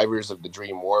survivors of the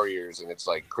Dream Warriors, and it's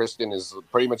like Kristen is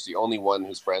pretty much the only one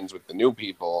who's friends with the new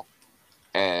people,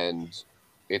 and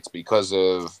it's because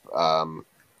of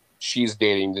she's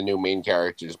dating the new main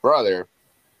character's brother,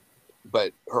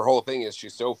 but her whole thing is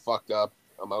she's so fucked up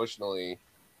emotionally,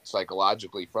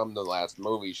 psychologically from the last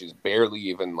movie, she's barely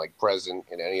even like present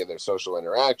in any of their social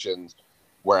interactions,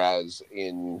 whereas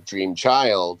in Dream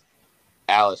Child,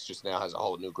 Alice just now has a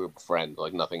whole new group of friends,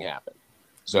 like nothing happened.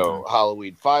 So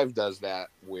Halloween 5 does that,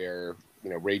 where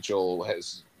Rachel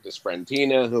has this friend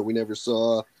Tina who we never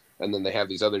saw, and then they have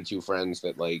these other two friends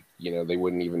that, like, they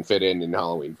wouldn't even fit in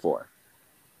Halloween 4.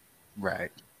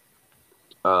 Right.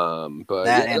 But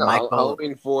That yeah, and no, Michael.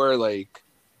 Halloween 4, like,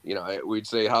 we'd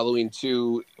say Halloween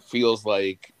 2 feels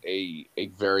like a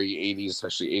very 80s,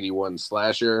 especially 81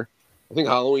 slasher. I think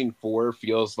Halloween 4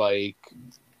 feels like,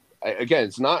 again,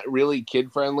 it's not really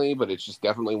kid friendly, but it's just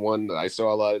definitely one that I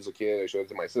saw a lot as a kid. I showed it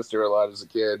to my sister a lot as a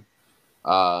kid.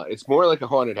 It's more like a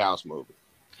haunted house movie.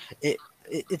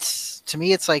 It's to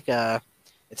me it's like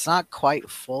it's not quite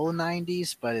full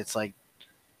 90s, but it's like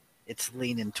it's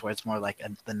leaning towards more like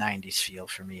the 90s feel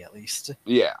for me at least.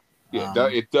 Yeah. Yeah,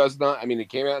 Um, it does not. I mean, it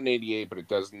came out in '88, but it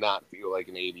does not feel like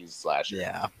an '80s slasher.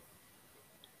 yeah.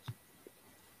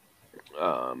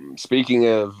 Speaking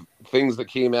of things that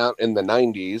came out in the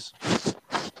 '90s,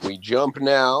 we jump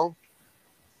now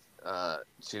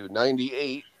to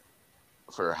 '98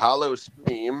 for Hollow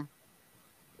Scream,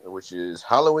 which is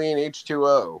Halloween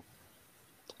H20.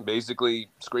 Basically,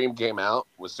 Scream came out,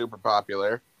 was super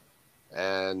popular,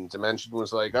 and Dimension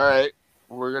was like, all right,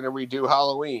 we're going to redo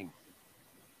Halloween.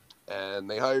 And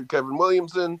they hired Kevin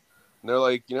Williamson, and they're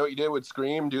like, you know what you did with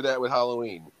Scream? Do that with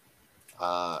Halloween.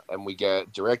 And we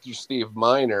get director Steve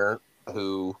Miner,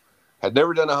 who had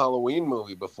never done a Halloween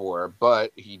movie before,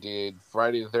 but he did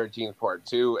Friday the 13th Part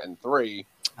 2 and 3,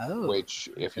 Oh, which,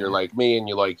 if okay. you're like me and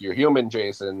you like your human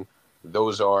Jason,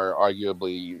 those are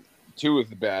arguably two of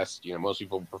the best. Most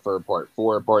people prefer Part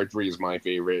 4. Part 3 is my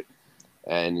favorite.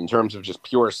 And in terms of just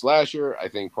pure slasher, I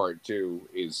think Part 2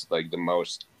 is like the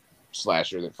most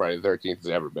slasher that Friday the 13th has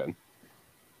ever been.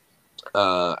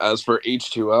 As for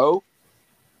H2O,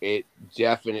 it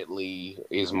definitely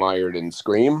is mired in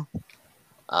Scream.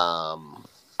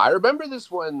 I remember this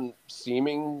one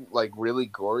seeming like really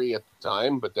gory at the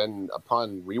time, but then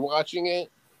upon rewatching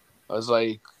it, I was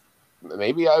like,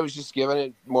 maybe I was just giving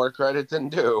it more credit than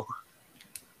due.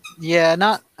 Yeah,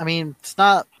 not. I mean, it's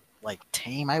not like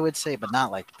tame, I would say, but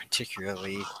not like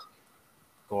particularly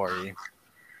gory.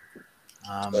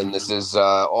 And this Um, is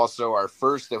also our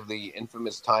first of the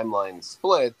infamous timeline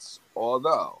splits,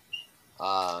 although.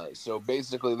 So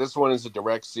basically, this one is a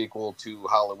direct sequel to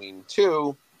Halloween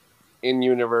 2. In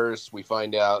universe, we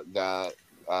find out that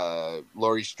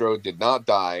Laurie Strode did not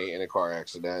die in a car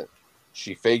accident.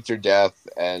 She faked her death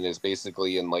and is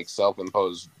basically in like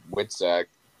self-imposed WITSEC,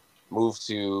 moved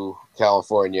to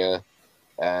California,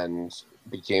 and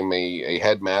became a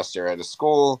headmaster at a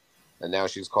school. And now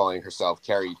she's calling herself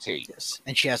Carrie Tate. yes,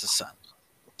 and she has a son.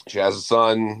 She has a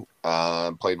son,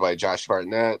 played by Josh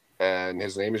Hartnett, and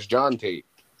his name is John Tate.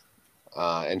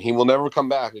 And he will never come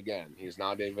back again. He's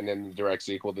not even in the direct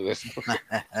sequel to this movie.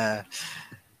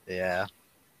 Yeah.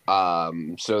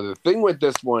 So the thing with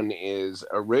this one is,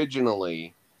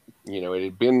 originally, it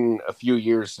had been a few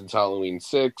years since Halloween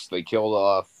 6. They killed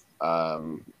off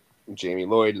Jamie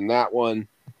Lloyd in that one.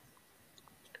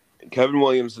 Kevin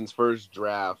Williamson's first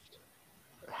draft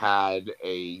had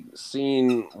a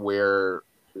scene where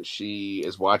she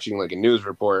is watching like a news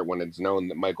report when it's known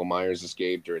that Michael Myers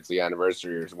escaped, or it's the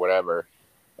anniversary or whatever,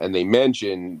 and they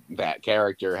mention that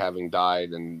character having died,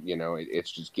 and it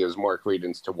just gives more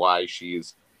credence to why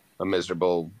she's a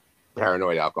miserable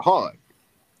paranoid alcoholic.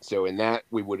 So in that,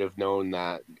 we would have known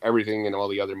that everything in all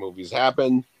the other movies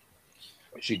happened.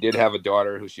 She did have a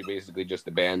daughter who she basically just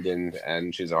abandoned,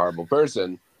 and she's a horrible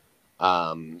person.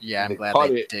 Yeah, I'm They glad cut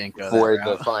they it didn't go that for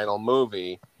the route. final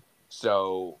movie.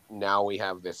 So now we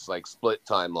have this like split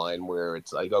timeline where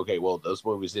it's like, okay, well, those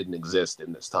movies didn't exist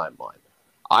in this timeline.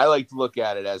 I like to look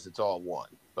at it as it's all one,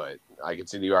 but I can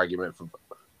see the argument for.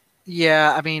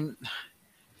 Yeah, I mean,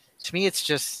 to me, it's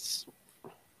just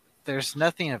there's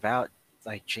nothing about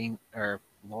like Jane or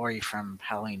Lori from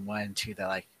Halloween 1 and 2 that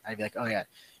like I'd be like, oh yeah,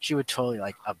 she would totally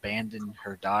like abandon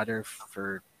her daughter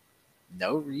for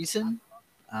no reason.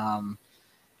 Um,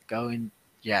 go and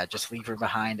yeah, just leave her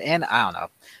behind. And I don't know,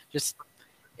 just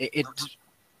it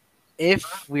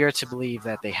if we are to believe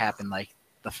that they happen, like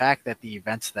the fact that the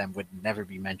events of them would never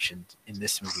be mentioned in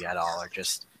this movie at all are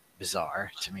just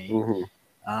bizarre to me.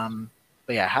 Mm-hmm.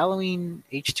 But yeah, Halloween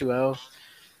H2O.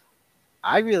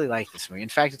 I really like this movie. In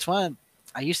fact, it's one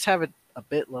I used to have it a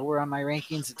bit lower on my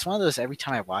rankings. It's one of those every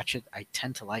time I watch it, I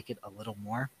tend to like it a little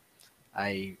more.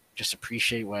 I just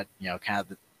appreciate what kind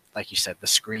of like you said, the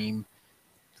Scream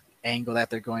angle that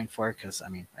they're going for. Because I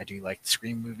mean, I do like the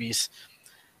Scream movies.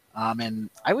 And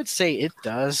I would say it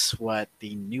does what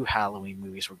the new Halloween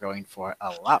movies were going for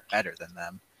a lot better than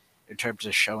them in terms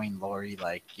of showing Laurie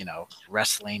like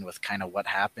wrestling with kind of what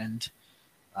happened.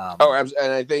 Oh, Um,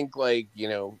 and I think like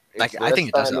like it's I less think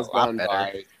it does time it a has lot gone better.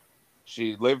 by.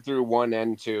 She lived through 1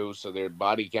 and 2, so their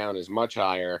body count is much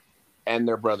higher, and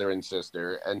their brother and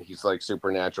sister, and he's like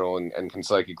supernatural and can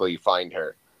psychically find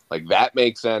her. Like that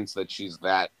makes sense that she's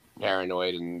that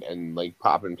paranoid and like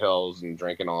popping pills and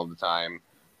drinking all the time.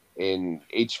 In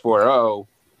H40,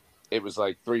 it was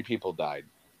like 3 people died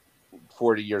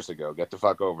 40 years ago. Get the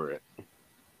fuck over it.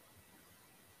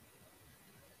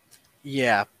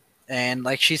 Yeah, and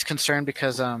like she's concerned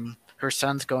because her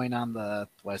son's going on the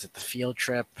the field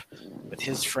trip with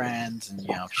his friends, and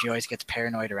she always gets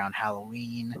paranoid around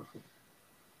Halloween.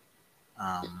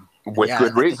 And With yeah,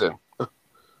 good reason.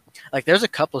 like there's a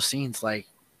couple scenes like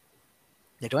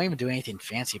they don't even do anything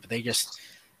fancy, but they just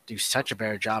do such a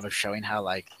better job of showing how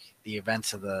like the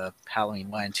events of the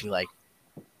Halloween 1 and 2 like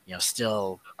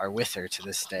still are with her to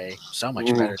this day, so much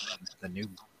Mhm. better than the new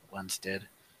ones did.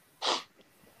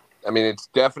 I mean, it's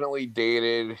definitely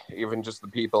dated. Even just the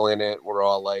people in it were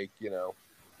all like,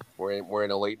 we're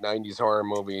in a late '90s horror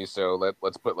movie, so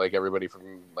let's put like everybody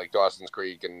from like Dawson's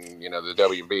Creek and the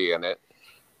WB in it.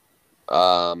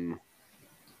 Um,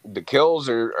 the kills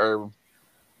are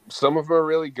some of them are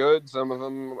really good, some of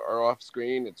them are off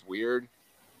screen. It's weird.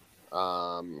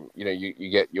 You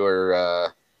get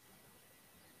your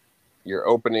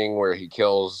opening where he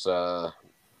kills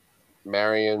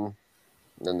Marion,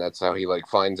 and that's how he like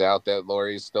finds out that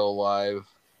Laurie's still alive.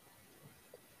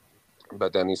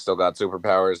 But then he's still got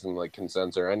superpowers and like can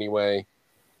sense her anyway.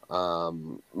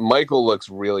 Michael looks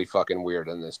really fucking weird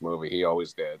in this movie. He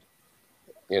always did.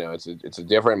 It's a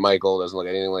different Michael. Doesn't look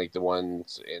anything like the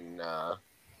ones in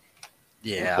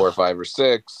Yeah, 4, 5, or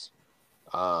 6.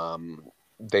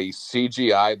 They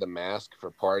CGI the mask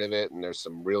for part of it, and there's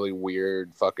some really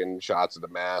weird fucking shots of the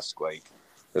mask. Like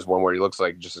there's one where he looks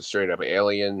like just a straight up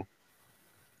alien.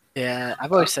 yeah.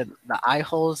 I've always said the eye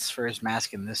holes for his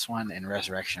mask in this one and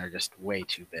Resurrection are just way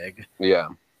too big. Yeah.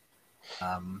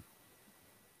 Um,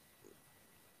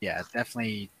 yeah,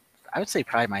 definitely. I would say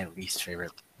probably my least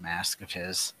favorite mask of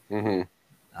his. Mm-hmm.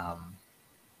 Um,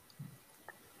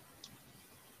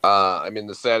 I mean,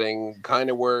 the setting kind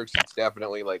of works. It's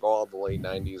definitely like all the late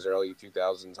 '90s, early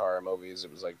 2000s horror movies.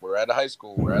 It was like we're at a high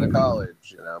school, we're at a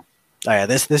college. oh yeah,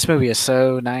 this movie is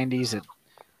so '90s.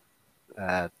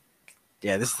 Uh,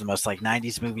 yeah, this is the most like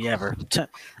 '90s movie ever.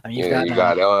 I mean, You got you've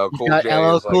Cool got J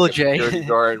LL as like Cool a security J.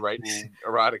 guard writing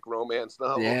erotic romance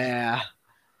novels. Yeah,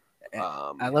 I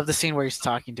Um, love the scene where he's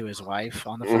talking to his wife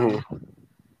on the phone. mhm.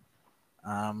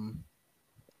 Um,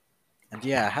 and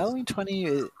yeah, Halloween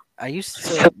 20. I used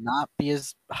to not be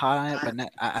as hot on it, but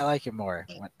I like it more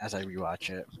as I rewatch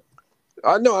it.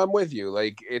 No, I'm with you.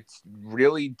 Like it's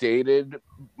really dated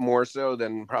more so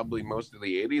than probably most of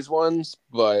the '80s ones,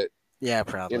 but Yeah,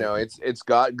 probably. it's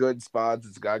got good spots.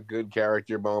 It's got good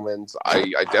character moments.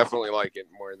 I definitely like it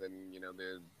more than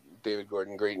the David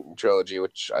Gordon Green trilogy,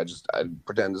 which I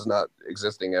pretend is not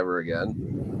existing ever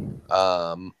again.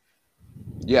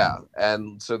 Yeah,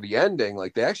 and so the ending,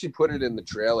 like they actually put it in the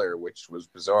trailer, which was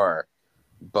bizarre.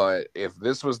 But if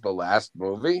this was the last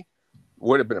movie,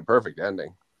 would have been a perfect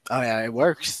ending. Oh yeah, it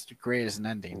works great as an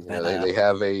ending. You know, That they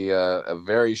have a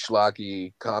very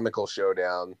schlocky comical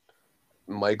showdown.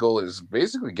 Michael is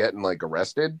basically getting like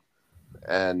arrested,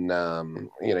 and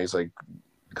he's like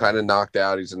kind of knocked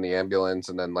out. He's in the ambulance,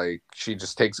 and then like she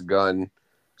just takes a gun,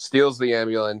 steals the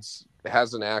ambulance,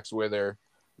 has an axe with her,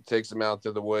 takes him out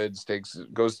to the woods,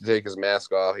 goes to take his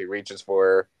mask off. He reaches for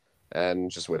her, and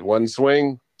just with one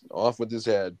swing, off with his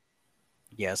head.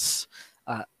 Yes.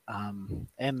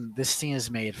 And this scene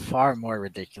is made far more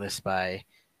ridiculous by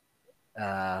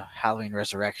Halloween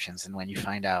Resurrections, and when you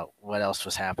find out what else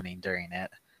was happening during it.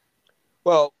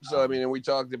 Well, so I Um, mean, and we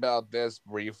talked about this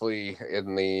briefly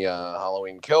in the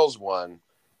Halloween Kills one.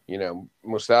 You know,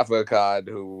 Mustafa Akkad,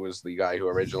 who was the guy who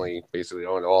originally basically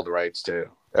owned all the rights to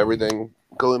everything,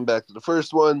 going back to the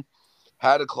first one,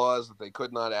 had a clause that they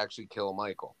could not actually kill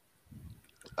Michael.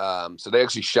 So they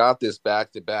actually shot this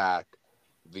back to back.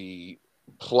 The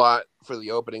plot for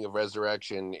the opening of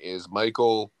Resurrection is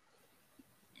Michael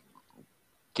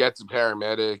gets a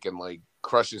paramedic and like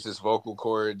crushes his vocal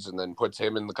cords and then puts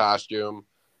him in the costume,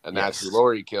 and that's who yes.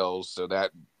 Lori kills. So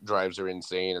that drives her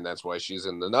insane, and that's why she's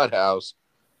in the nut house.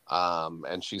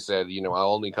 And she said, you know,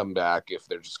 I'll only come back if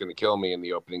they're just going to kill me in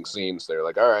the opening scenes. They're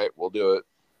like, all right, we'll do it.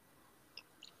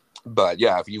 But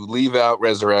yeah, if you leave out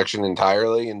Resurrection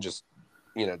entirely and just,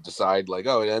 you know, decide like,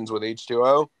 oh, it ends with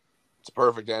H20, it's a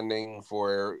perfect ending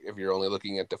for if you're only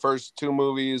looking at the first two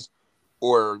movies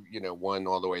or, you know, one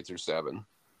all the way through seven.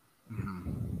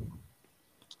 Mhm.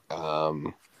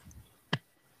 Um,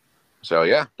 so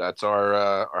yeah, that's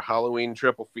our Halloween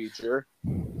triple feature.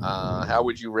 How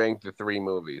would you rank the three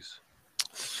movies?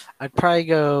 I'd probably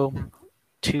go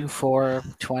 2, 4,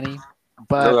 20,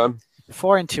 but Okay.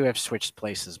 4 and 2 have switched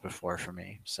places before for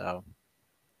me. So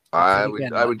I I think would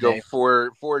again I one would go day,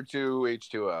 4-2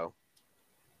 H2O.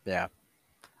 yeah.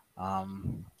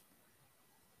 Um,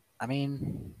 I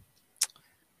mean,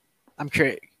 I'm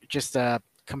curious. Just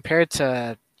compared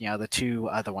to the two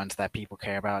other ones that people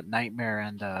care about, Nightmare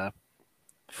and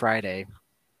Friday.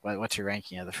 What's your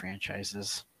ranking of the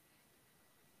franchises?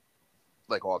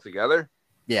 Like all together.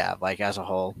 Yeah, like as a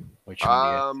whole, which one do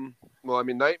you? Well, I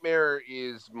mean, Nightmare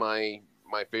is my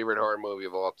favorite horror movie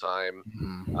of all time.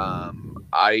 Mhm.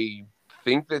 I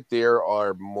think that there's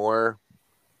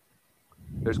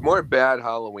more bad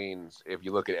Halloweens if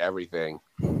you look at everything.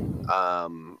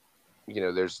 Um, you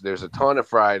know, there's a ton of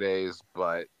Fridays,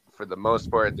 but for the most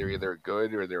part, they're either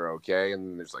good or they're okay,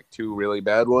 and there's like two really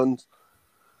bad ones.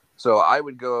 So I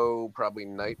would go probably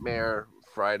Nightmare,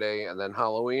 Friday, and then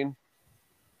Halloween.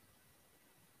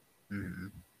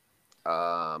 Mhm.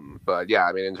 But yeah,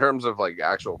 I mean, in terms of like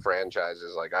actual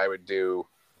franchises, like I would do,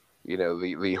 you know,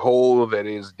 the whole that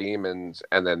is Demons,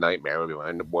 and then Nightmare would be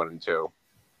my one and two.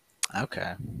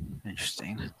 Okay,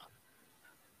 interesting.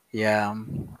 Yeah,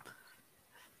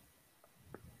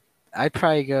 I'd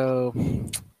probably go.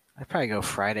 I'd probably go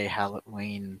Friday,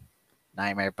 Halloween,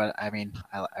 Nightmare. But I mean,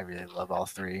 I really love all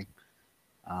three.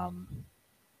 Um,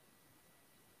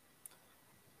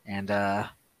 and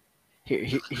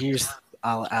here's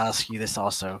I'll ask you this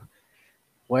also.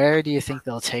 Where do you think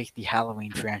they'll take the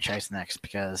Halloween franchise next?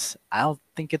 Because I don't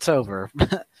think it's over.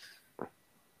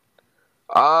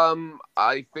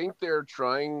 I think they're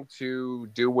trying to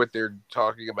do what they're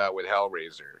talking about with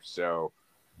Hellraiser. So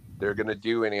they're gonna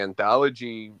do an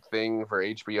anthology thing for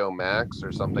HBO Max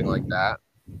or something like that,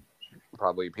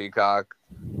 probably Peacock.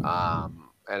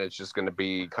 And it's just gonna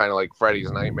be kind of like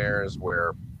Freddy's Nightmares,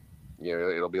 where you know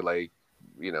it'll be like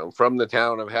you know from the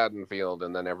town of Haddonfield,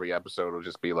 and then every episode will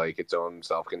just be like its own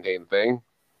self-contained thing.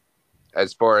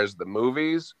 As far as the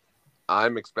movies,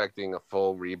 I'm expecting a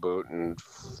full reboot in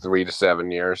 3 to 7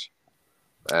 years,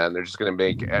 and they're just gonna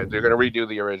they're gonna redo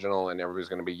the original, and everybody's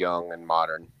gonna be young and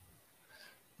modern.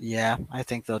 Yeah, I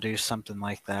think they'll do something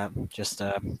like that. Just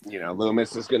You know,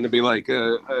 Loomis is gonna be like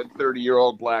a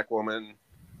 30-year-old black woman.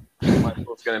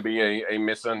 Michael's gonna be a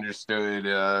misunderstood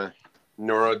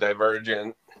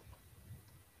neurodivergent,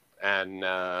 and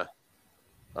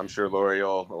I'm sure Lori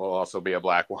will also be a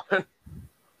black woman.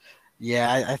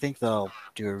 yeah, I think they'll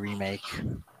do a remake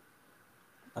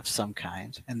of some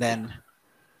kind, and then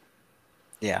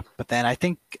yeah, but then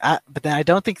I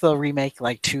don't think they'll remake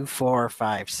like 2, 4,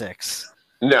 5, 6.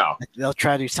 No, They'll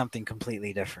try to do something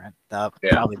completely different. That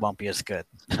yeah. probably won't be as good.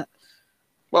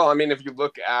 Well, I mean, if you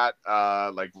look at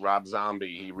like Rob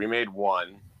Zombie, he remade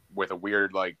one with a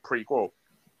weird like prequel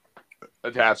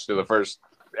attached to the first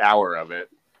hour of it.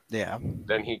 Yeah,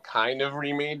 Then he kind of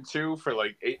remade two for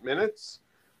like 8 minutes,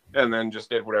 and then just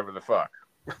did whatever the fuck.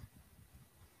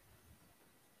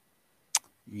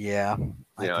 yeah,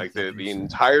 You I know, think like they'll do the some.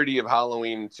 entirety of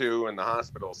Halloween 2 and the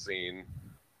hospital scene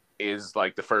is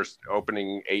like the first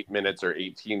opening 8 minutes or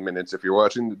 18 minutes if you're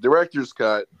watching the director's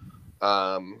cut.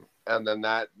 And then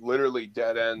that literally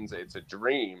dead ends. It's a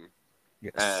dream.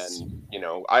 Yes. And, you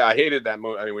know, I hated that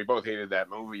movie. I mean, we both hated that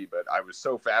movie, but I was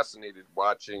so fascinated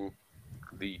watching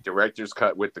the director's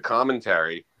cut with the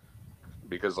commentary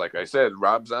because, like I said,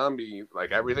 Rob Zombie,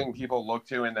 like everything people look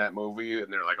to in that movie,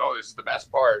 and they're like, oh, this is the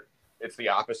best part. it's the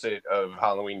opposite of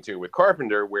Halloween 2 with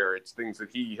Carpenter, where it's things that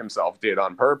he himself did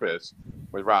on purpose.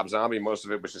 With Rob Zombie, most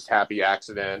of it was just happy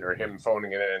accident or him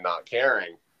phoning it in and not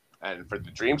caring. And for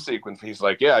the dream sequence, he's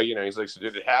like, yeah, he's like, so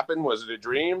did it happen? Was it a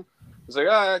dream? He's like,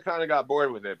 I kind of got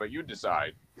bored with it, but you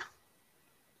decide.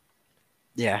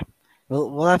 Yeah,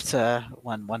 we'll have to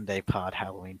one day pod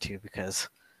Halloween 2 because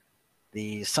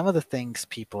some of the things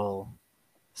people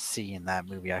see in that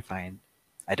movie, I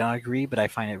don't agree, but I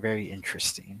find it very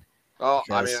interesting. Oh,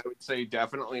 I mean, I would say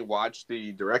definitely watch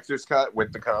the director's cut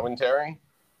with the commentary,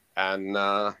 and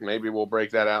maybe we'll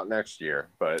break that out next year.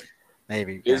 But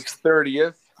maybe it's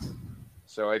 30th,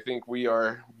 so I think we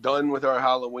are done with our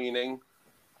Halloweening.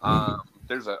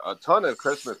 There's a ton of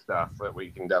Christmas stuff that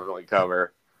we can definitely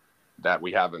cover that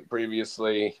we haven't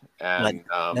previously, and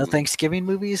no Thanksgiving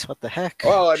movies. What the heck?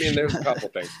 Well, I mean, there's a couple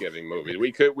Thanksgiving movies.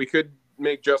 We could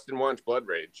make Justin watch Blood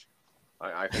Rage.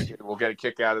 I think we'll get a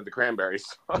kick out of the cranberry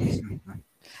sauce.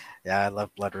 Yeah, I love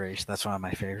Blood Rage. That's one of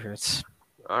my favorites.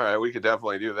 All right, we could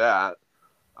definitely do that.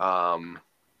 But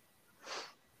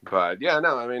yeah,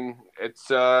 no, I mean, it's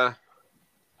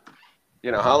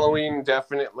Halloween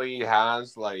definitely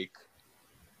has like,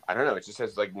 I don't know, it just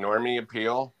has like normie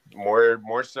appeal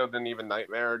more so than even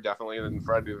Nightmare, definitely than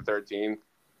Friday the 13th.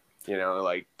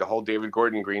 Like the whole David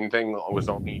Gordon Green thing was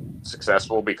only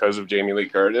successful because of Jamie Lee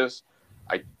Curtis.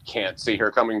 I can't see her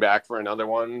coming back for another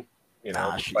one,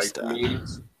 despite the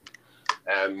memes.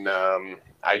 And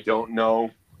I don't know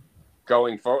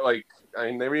going forward. Like, I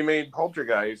mean, they remade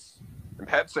Poltergeist and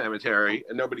Pet Cemetery,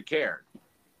 and nobody cared.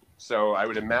 So I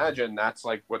would imagine that's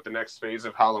like what the next phase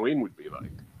of Halloween would be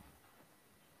like.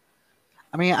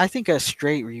 I mean, I think a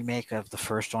straight remake of the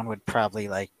first one would probably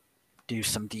like do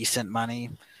some decent money,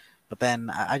 but then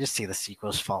I just see the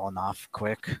sequels falling off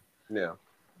quick. Yeah.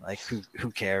 Like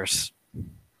who cares?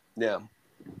 Yeah.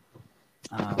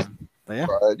 But yeah.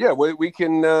 Yeah, we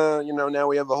can, now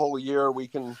we have the whole year. We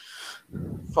can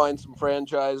find some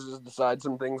franchises, decide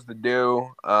some things to do.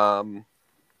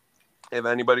 If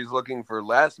anybody's looking for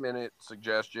last-minute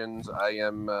suggestions, I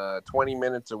am 20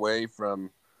 minutes away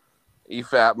from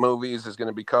EFAP Movies is going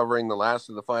to be covering the last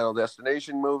of the Final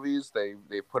Destination movies. They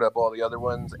put up all the other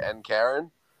ones and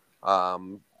Karen.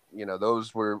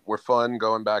 Those were fun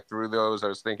going back through those. I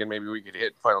was thinking maybe we could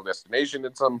hit Final Destination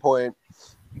at some point.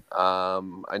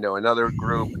 I know another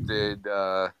group did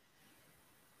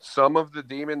some of the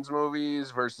Demons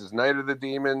movies versus Night of the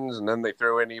Demons, and then they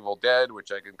threw in Evil Dead,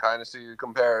 which I can kind of see the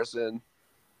comparison.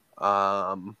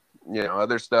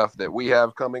 Other stuff that we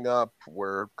have coming up.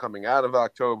 We're coming out of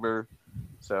October,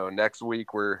 so next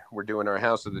week we're doing our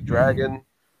House of the Dragon.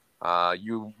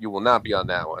 You will not be on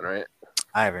that one, right?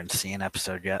 I haven't seen an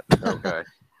episode yet. Okay.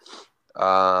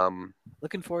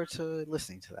 Looking forward to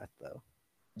listening to that though.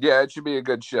 Yeah, it should be a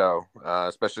good show,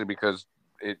 especially because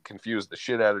it confused the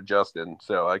shit out of Justin.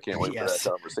 So I can't wait for that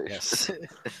conversation. Yes.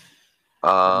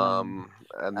 And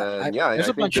then there's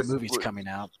a bunch of movies coming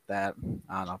out that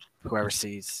I don't know. Whoever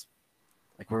sees,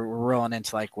 like we're rolling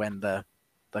into like when the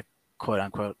quote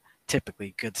unquote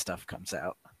typically good stuff comes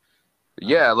out.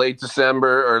 Yeah, late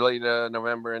December or late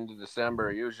November into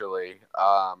December usually.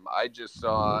 I just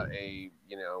saw a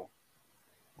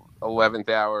 11th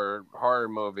hour horror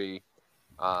movie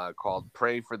called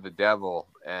Pray for the Devil,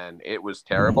 and it was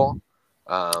terrible.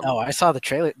 I saw the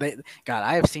trailer.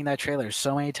 I have seen that trailer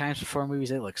so many times before movies.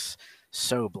 It looks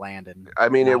so bland and I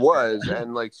mean it was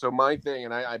and like so my thing,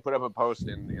 and I put up a post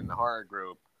in the horror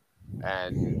group,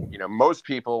 and most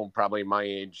people probably my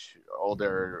age,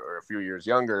 older or a few years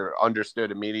younger,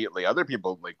 understood immediately. Other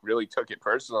people like really took it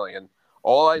personally, and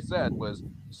all I said was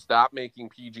stop making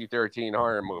PG-13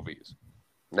 horror movies.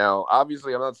 Now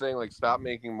obviously I'm not saying like stop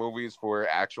making movies for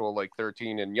actual like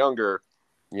 13 and younger.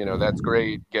 That's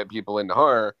great, get people into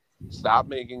horror. Stop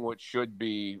making what should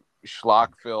be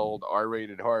schlock-filled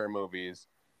R-rated horror movies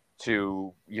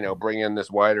to bring in this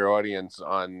wider audience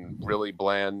on really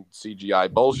bland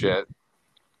CGI bullshit.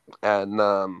 And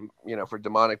for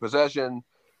demonic possession,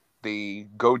 the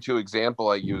go-to example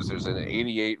I use, there's an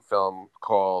 88 film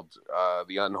called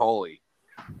The Unholy,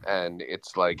 and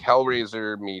it's like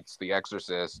Hellraiser meets The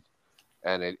Exorcist,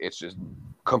 and it's just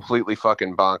completely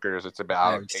fucking bonkers. It's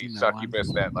about a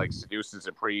succubus that like seduces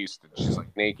a priest, and she's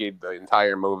like naked the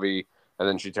entire movie, and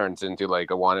then she turns into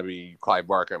like a wannabe Clive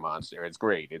Barker monster. It's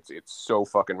great. It's so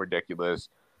fucking ridiculous.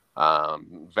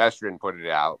 Vestron put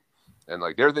it out, and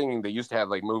like they're thinking they used to have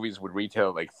like movies would retail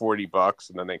at like $40,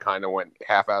 and then they kind of went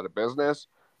half out of business,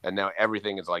 and now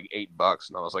everything is like $8.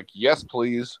 And I was like, yes,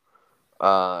 please.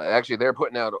 Actually, they're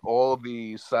putting out all of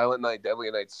the Silent Night, Deadly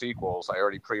Night sequels. I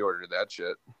already pre-ordered that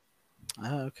shit.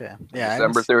 Oh, okay. Yeah.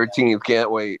 December 13th.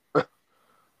 Can't wait.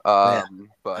 Yeah,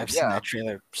 But I've seen yeah, that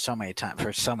trailer so many times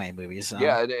for so many movies.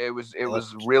 yeah, it It was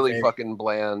looked really very fucking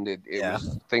bland. It yeah,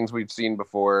 was things we've seen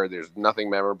before. There's nothing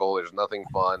memorable. There's nothing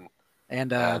fun.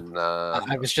 and And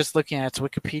I was just looking at its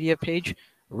Wikipedia page,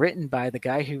 written by the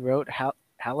guy who wrote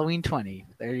Halloween 20.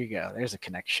 There you go. There's a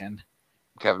connection.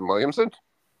 Kevin Williamson.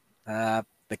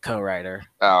 The co-writer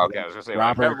Oh, okay. I was gonna say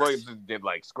like Robert. Kevin Williamson did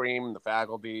like Scream, The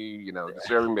Faculty,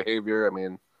 Disturbing Behavior. I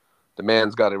mean, the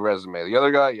man's got a resume. The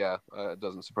other guy, yeah, it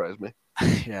doesn't surprise me.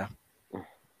 Yeah,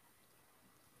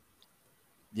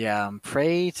 yeah.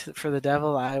 For the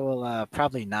Devil. I will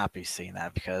probably not be seeing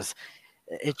that because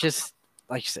it just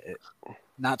like you said,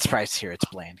 not surprised here it's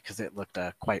bland because it looked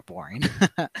quite boring.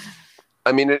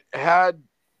 I mean, it had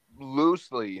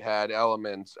loosely had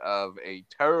elements of a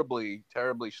terribly,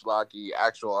 terribly schlocky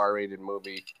actual R-rated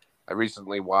movie I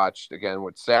recently watched again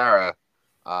with Sarah,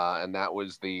 and that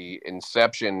was the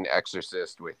Inception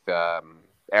Exorcist with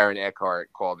Aaron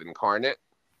Eckhart called Incarnate.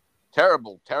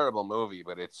 Terrible, terrible movie,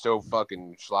 but it's so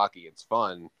fucking schlocky. It's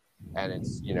fun, and it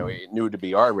knew to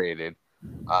be R-rated.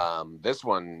 This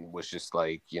one was just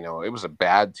like it was a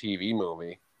bad TV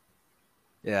movie.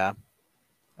 Yeah.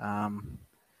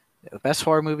 The best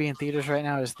horror movie in theaters right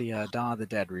now is the Dawn of the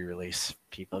Dead re-release.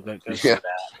 People go see Yeah.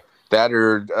 that. That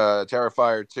or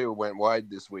Terrifier 2 went wide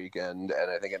this weekend, and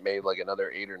I think it made like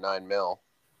another 8 or 9 mil.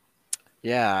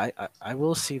 Yeah, I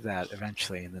will see that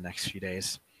eventually in the next few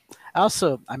days. I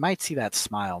might see that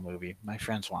Smile movie. My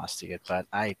friends want to see it, but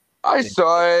I didn't.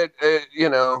 saw it,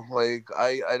 like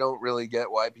I don't really get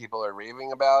why people are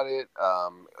raving about it.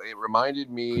 It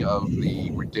reminded me of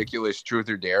the ridiculous Truth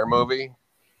or Dare movie.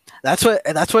 That's what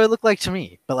it looked like to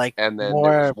me, but like And then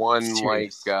there was more one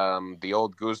like serious. the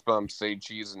old Goosebumps, Say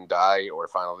Cheese and Die, or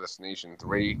Final Destination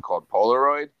 3 called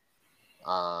Polaroid.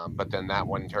 But then that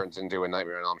one turns into a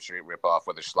Nightmare on Elm Street ripoff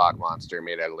with a schlock monster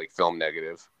made out of like film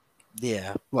negative.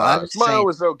 Yeah. Well, I'm Smile saying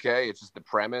was okay. It's just the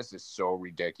premise is so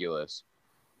ridiculous.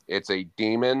 It's a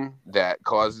demon that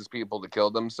causes people to kill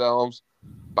themselves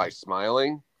by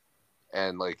smiling.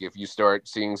 And like if you start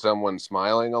seeing someone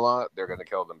smiling a lot, they're gonna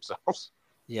kill themselves.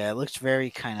 yeah, it looks very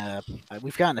kind of.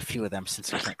 We've gotten a few of them since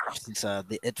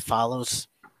the It Follows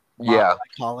model, Yeah, I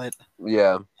call it.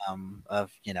 yeah,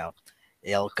 Of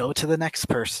it'll go to the next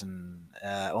person.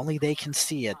 Only they can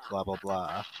see it. Blah blah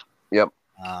blah. yep.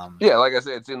 Um, Yeah, like I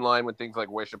said, it's in line with things like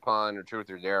Wish Upon or Truth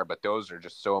or Dare, but those are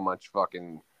just so much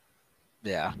fucking.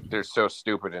 yeah. They're so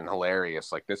stupid and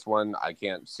hilarious. Like this one, I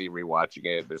can't see rewatching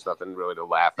it. There's nothing really to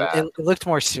laugh at. It looked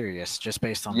more serious just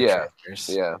based on the Yeah, trailers.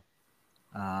 yeah.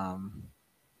 Um,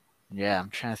 yeah, I'm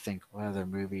trying to think what other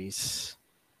movies.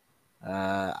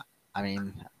 Uh, I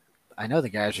mean, I know the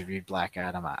guys reviewed Black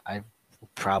Adam. I will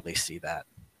probably see that.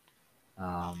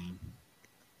 Um,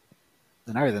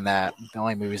 and other than that, the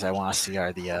only movies I want to see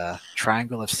are the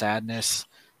Triangle of Sadness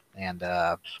and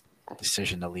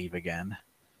Decision to Leave Again.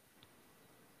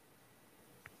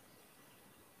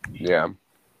 Yeah.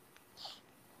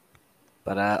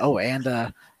 But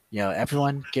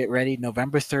everyone get ready.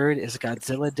 November 3rd is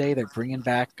Godzilla Day. They're bringing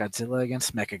back Godzilla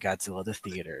against Mechagodzilla to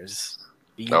theaters.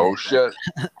 Be Oh there.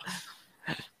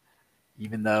 shit.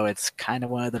 Even though it's kind of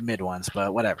one of the mid ones,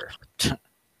 but whatever.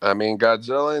 I mean,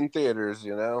 Godzilla in theaters.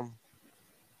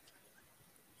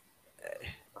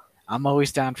 I'm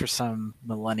always down for some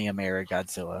Millennium era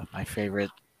Godzilla. My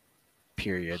favorite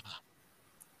period.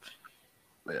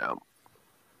 Yeah.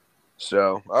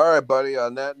 So, all right, buddy.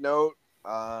 On that note,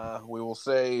 we will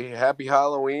say Happy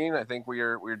Halloween. I think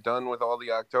we're done with all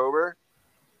the October,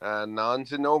 and on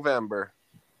to November.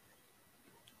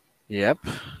 Yep.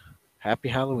 Happy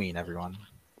Halloween, everyone.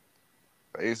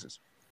 Basis.